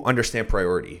 You understand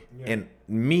priority. And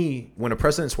me, when a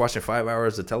president's watching 5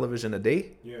 hours of television a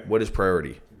day, what is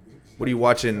priority? What are you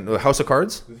watching? House of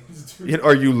Cards?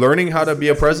 Are you learning how to be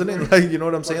a president? Like, you know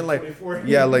what I'm saying? Like,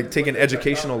 yeah, like taking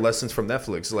educational lessons from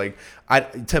Netflix. Like,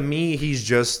 to me, he's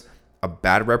just a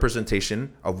bad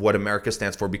representation of what America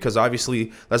stands for. Because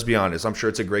obviously, let's be honest, I'm sure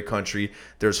it's a great country.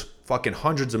 There's fucking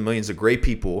hundreds of millions of great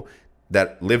people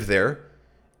that live there.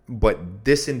 But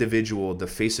this individual, the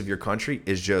face of your country,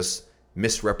 is just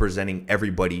misrepresenting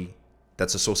everybody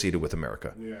that's associated with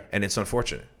America. And it's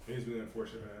unfortunate. It is really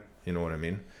unfortunate, man. You know what I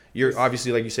mean? You're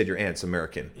obviously, like you said, your aunt's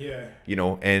American.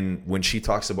 And when she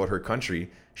talks about her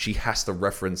country, she has to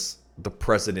reference the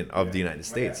president of the United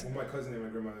States. My cousin and my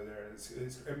grandmother there,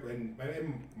 and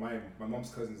my mom's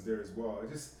cousin's there as well.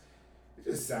 It's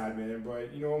just sad, man. But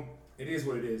it is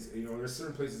what it is. There's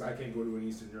certain places I can't go to in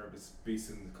Eastern Europe. It's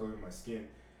based on the color of my skin,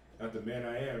 not the man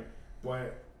I am.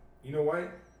 But you know what?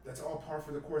 That's all par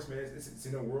for the course, man. It's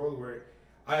in a world where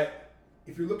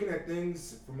if you're looking at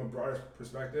things from a broader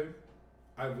perspective,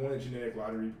 I've won a genetic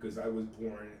lottery because I was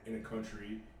born in a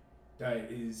country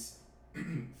that is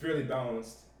fairly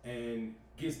balanced and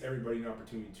gives everybody an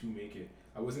opportunity to make it.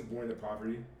 I wasn't born into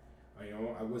poverty.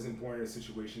 I wasn't born in a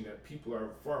situation that people are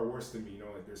far worse than me.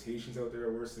 Like there's Haitians out there that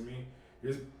are worse than me.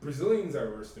 There's Brazilians that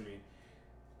are worse than me.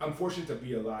 I'm fortunate to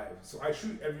be alive. So I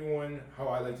treat everyone how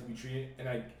I like to be treated, and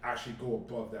I actually go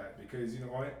above that because you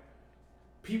know what?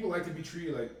 People like to be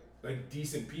treated like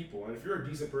decent people. And if you're a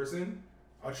decent person,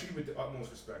 I'll treat you with the utmost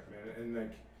respect, man. And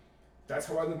like, that's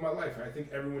how I live my life. And I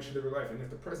think everyone should live their life. And if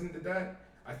the president did that,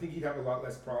 I think he'd have a lot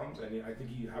less problems. And I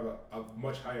think he'd have a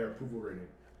much higher approval rating.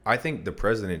 I think the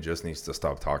president just needs to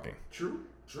stop talking. True.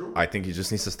 I think he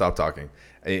just needs to stop talking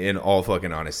in all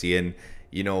fucking honesty. And,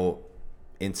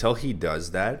 until he does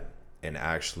that and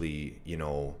actually,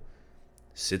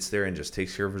 sits there and just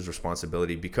takes care of his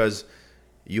responsibility, because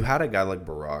you had a guy like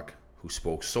Barack who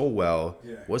spoke so well.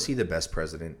 Was he the best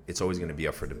president? It's always going to be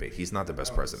up for debate. He's not the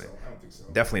best president. I don't think so.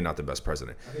 Definitely not the best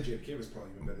president. I think JFK was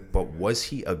probably even better than But was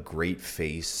he a great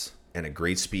face and a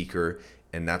great speaker?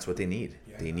 And that's what they need.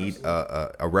 They need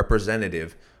a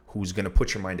representative who's going to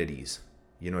put your mind at ease.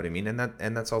 You know what I mean? And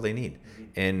that's all they need.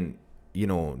 And,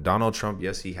 Donald Trump,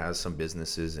 yes, he has some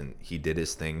businesses and he did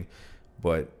his thing,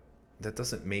 but that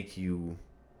doesn't make you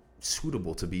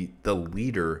suitable to be the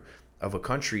leader of a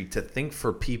country, to think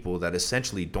for people that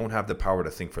essentially don't have the power to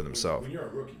think for themselves. When you're a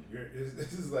rookie,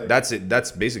 this is like... That's it.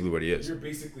 That's basically what he is. You're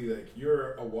basically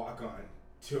you're a walk-on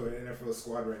to an NFL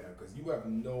squad right now because you have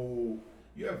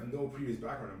no previous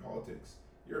background in politics.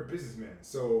 You're a businessman.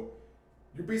 So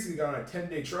you're basically got on a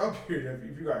 10-day trial period.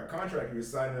 If you got a contract, you're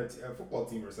signing a football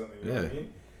team or something. You know what I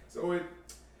mean? So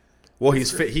well,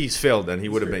 he's failed, and he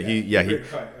would have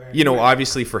been.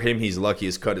 Obviously for him, he's lucky.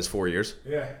 His cut is 4 years.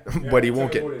 But he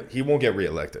won't get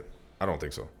reelected. I don't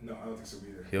think so. No, I don't think so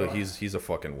either. He's a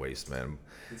fucking waste, man.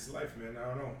 It's life, man. I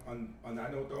don't know. On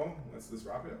that note, though, let's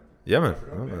wrap it up. Yeah, man.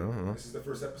 Man. This is the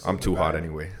first episode. I'm too hot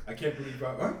anyway. I can't believe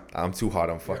I'm too hot.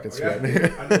 I'm fucking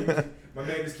sweating. My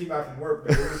man just came back from work,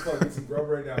 man. We're just fucking some grub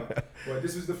right now. But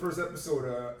this was the first episode,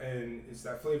 and it's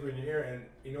that flavor in your ear. And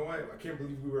you know what? I can't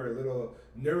believe we were a little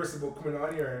nervous about coming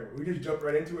on here. We just jumped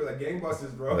right into it like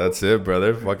gangbusters, bro. That's it,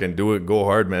 brother. Fucking do it. Go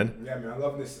hard, man. Yeah, man. I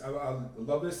love this. I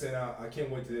love this, and I can't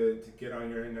wait to get on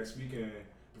here next week and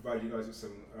provide you guys with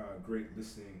some great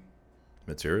listening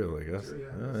material, I guess.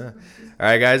 Yeah. All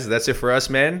right, guys. That's it for us,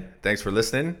 man. Thanks for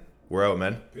listening. We're out,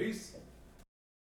 man. Peace.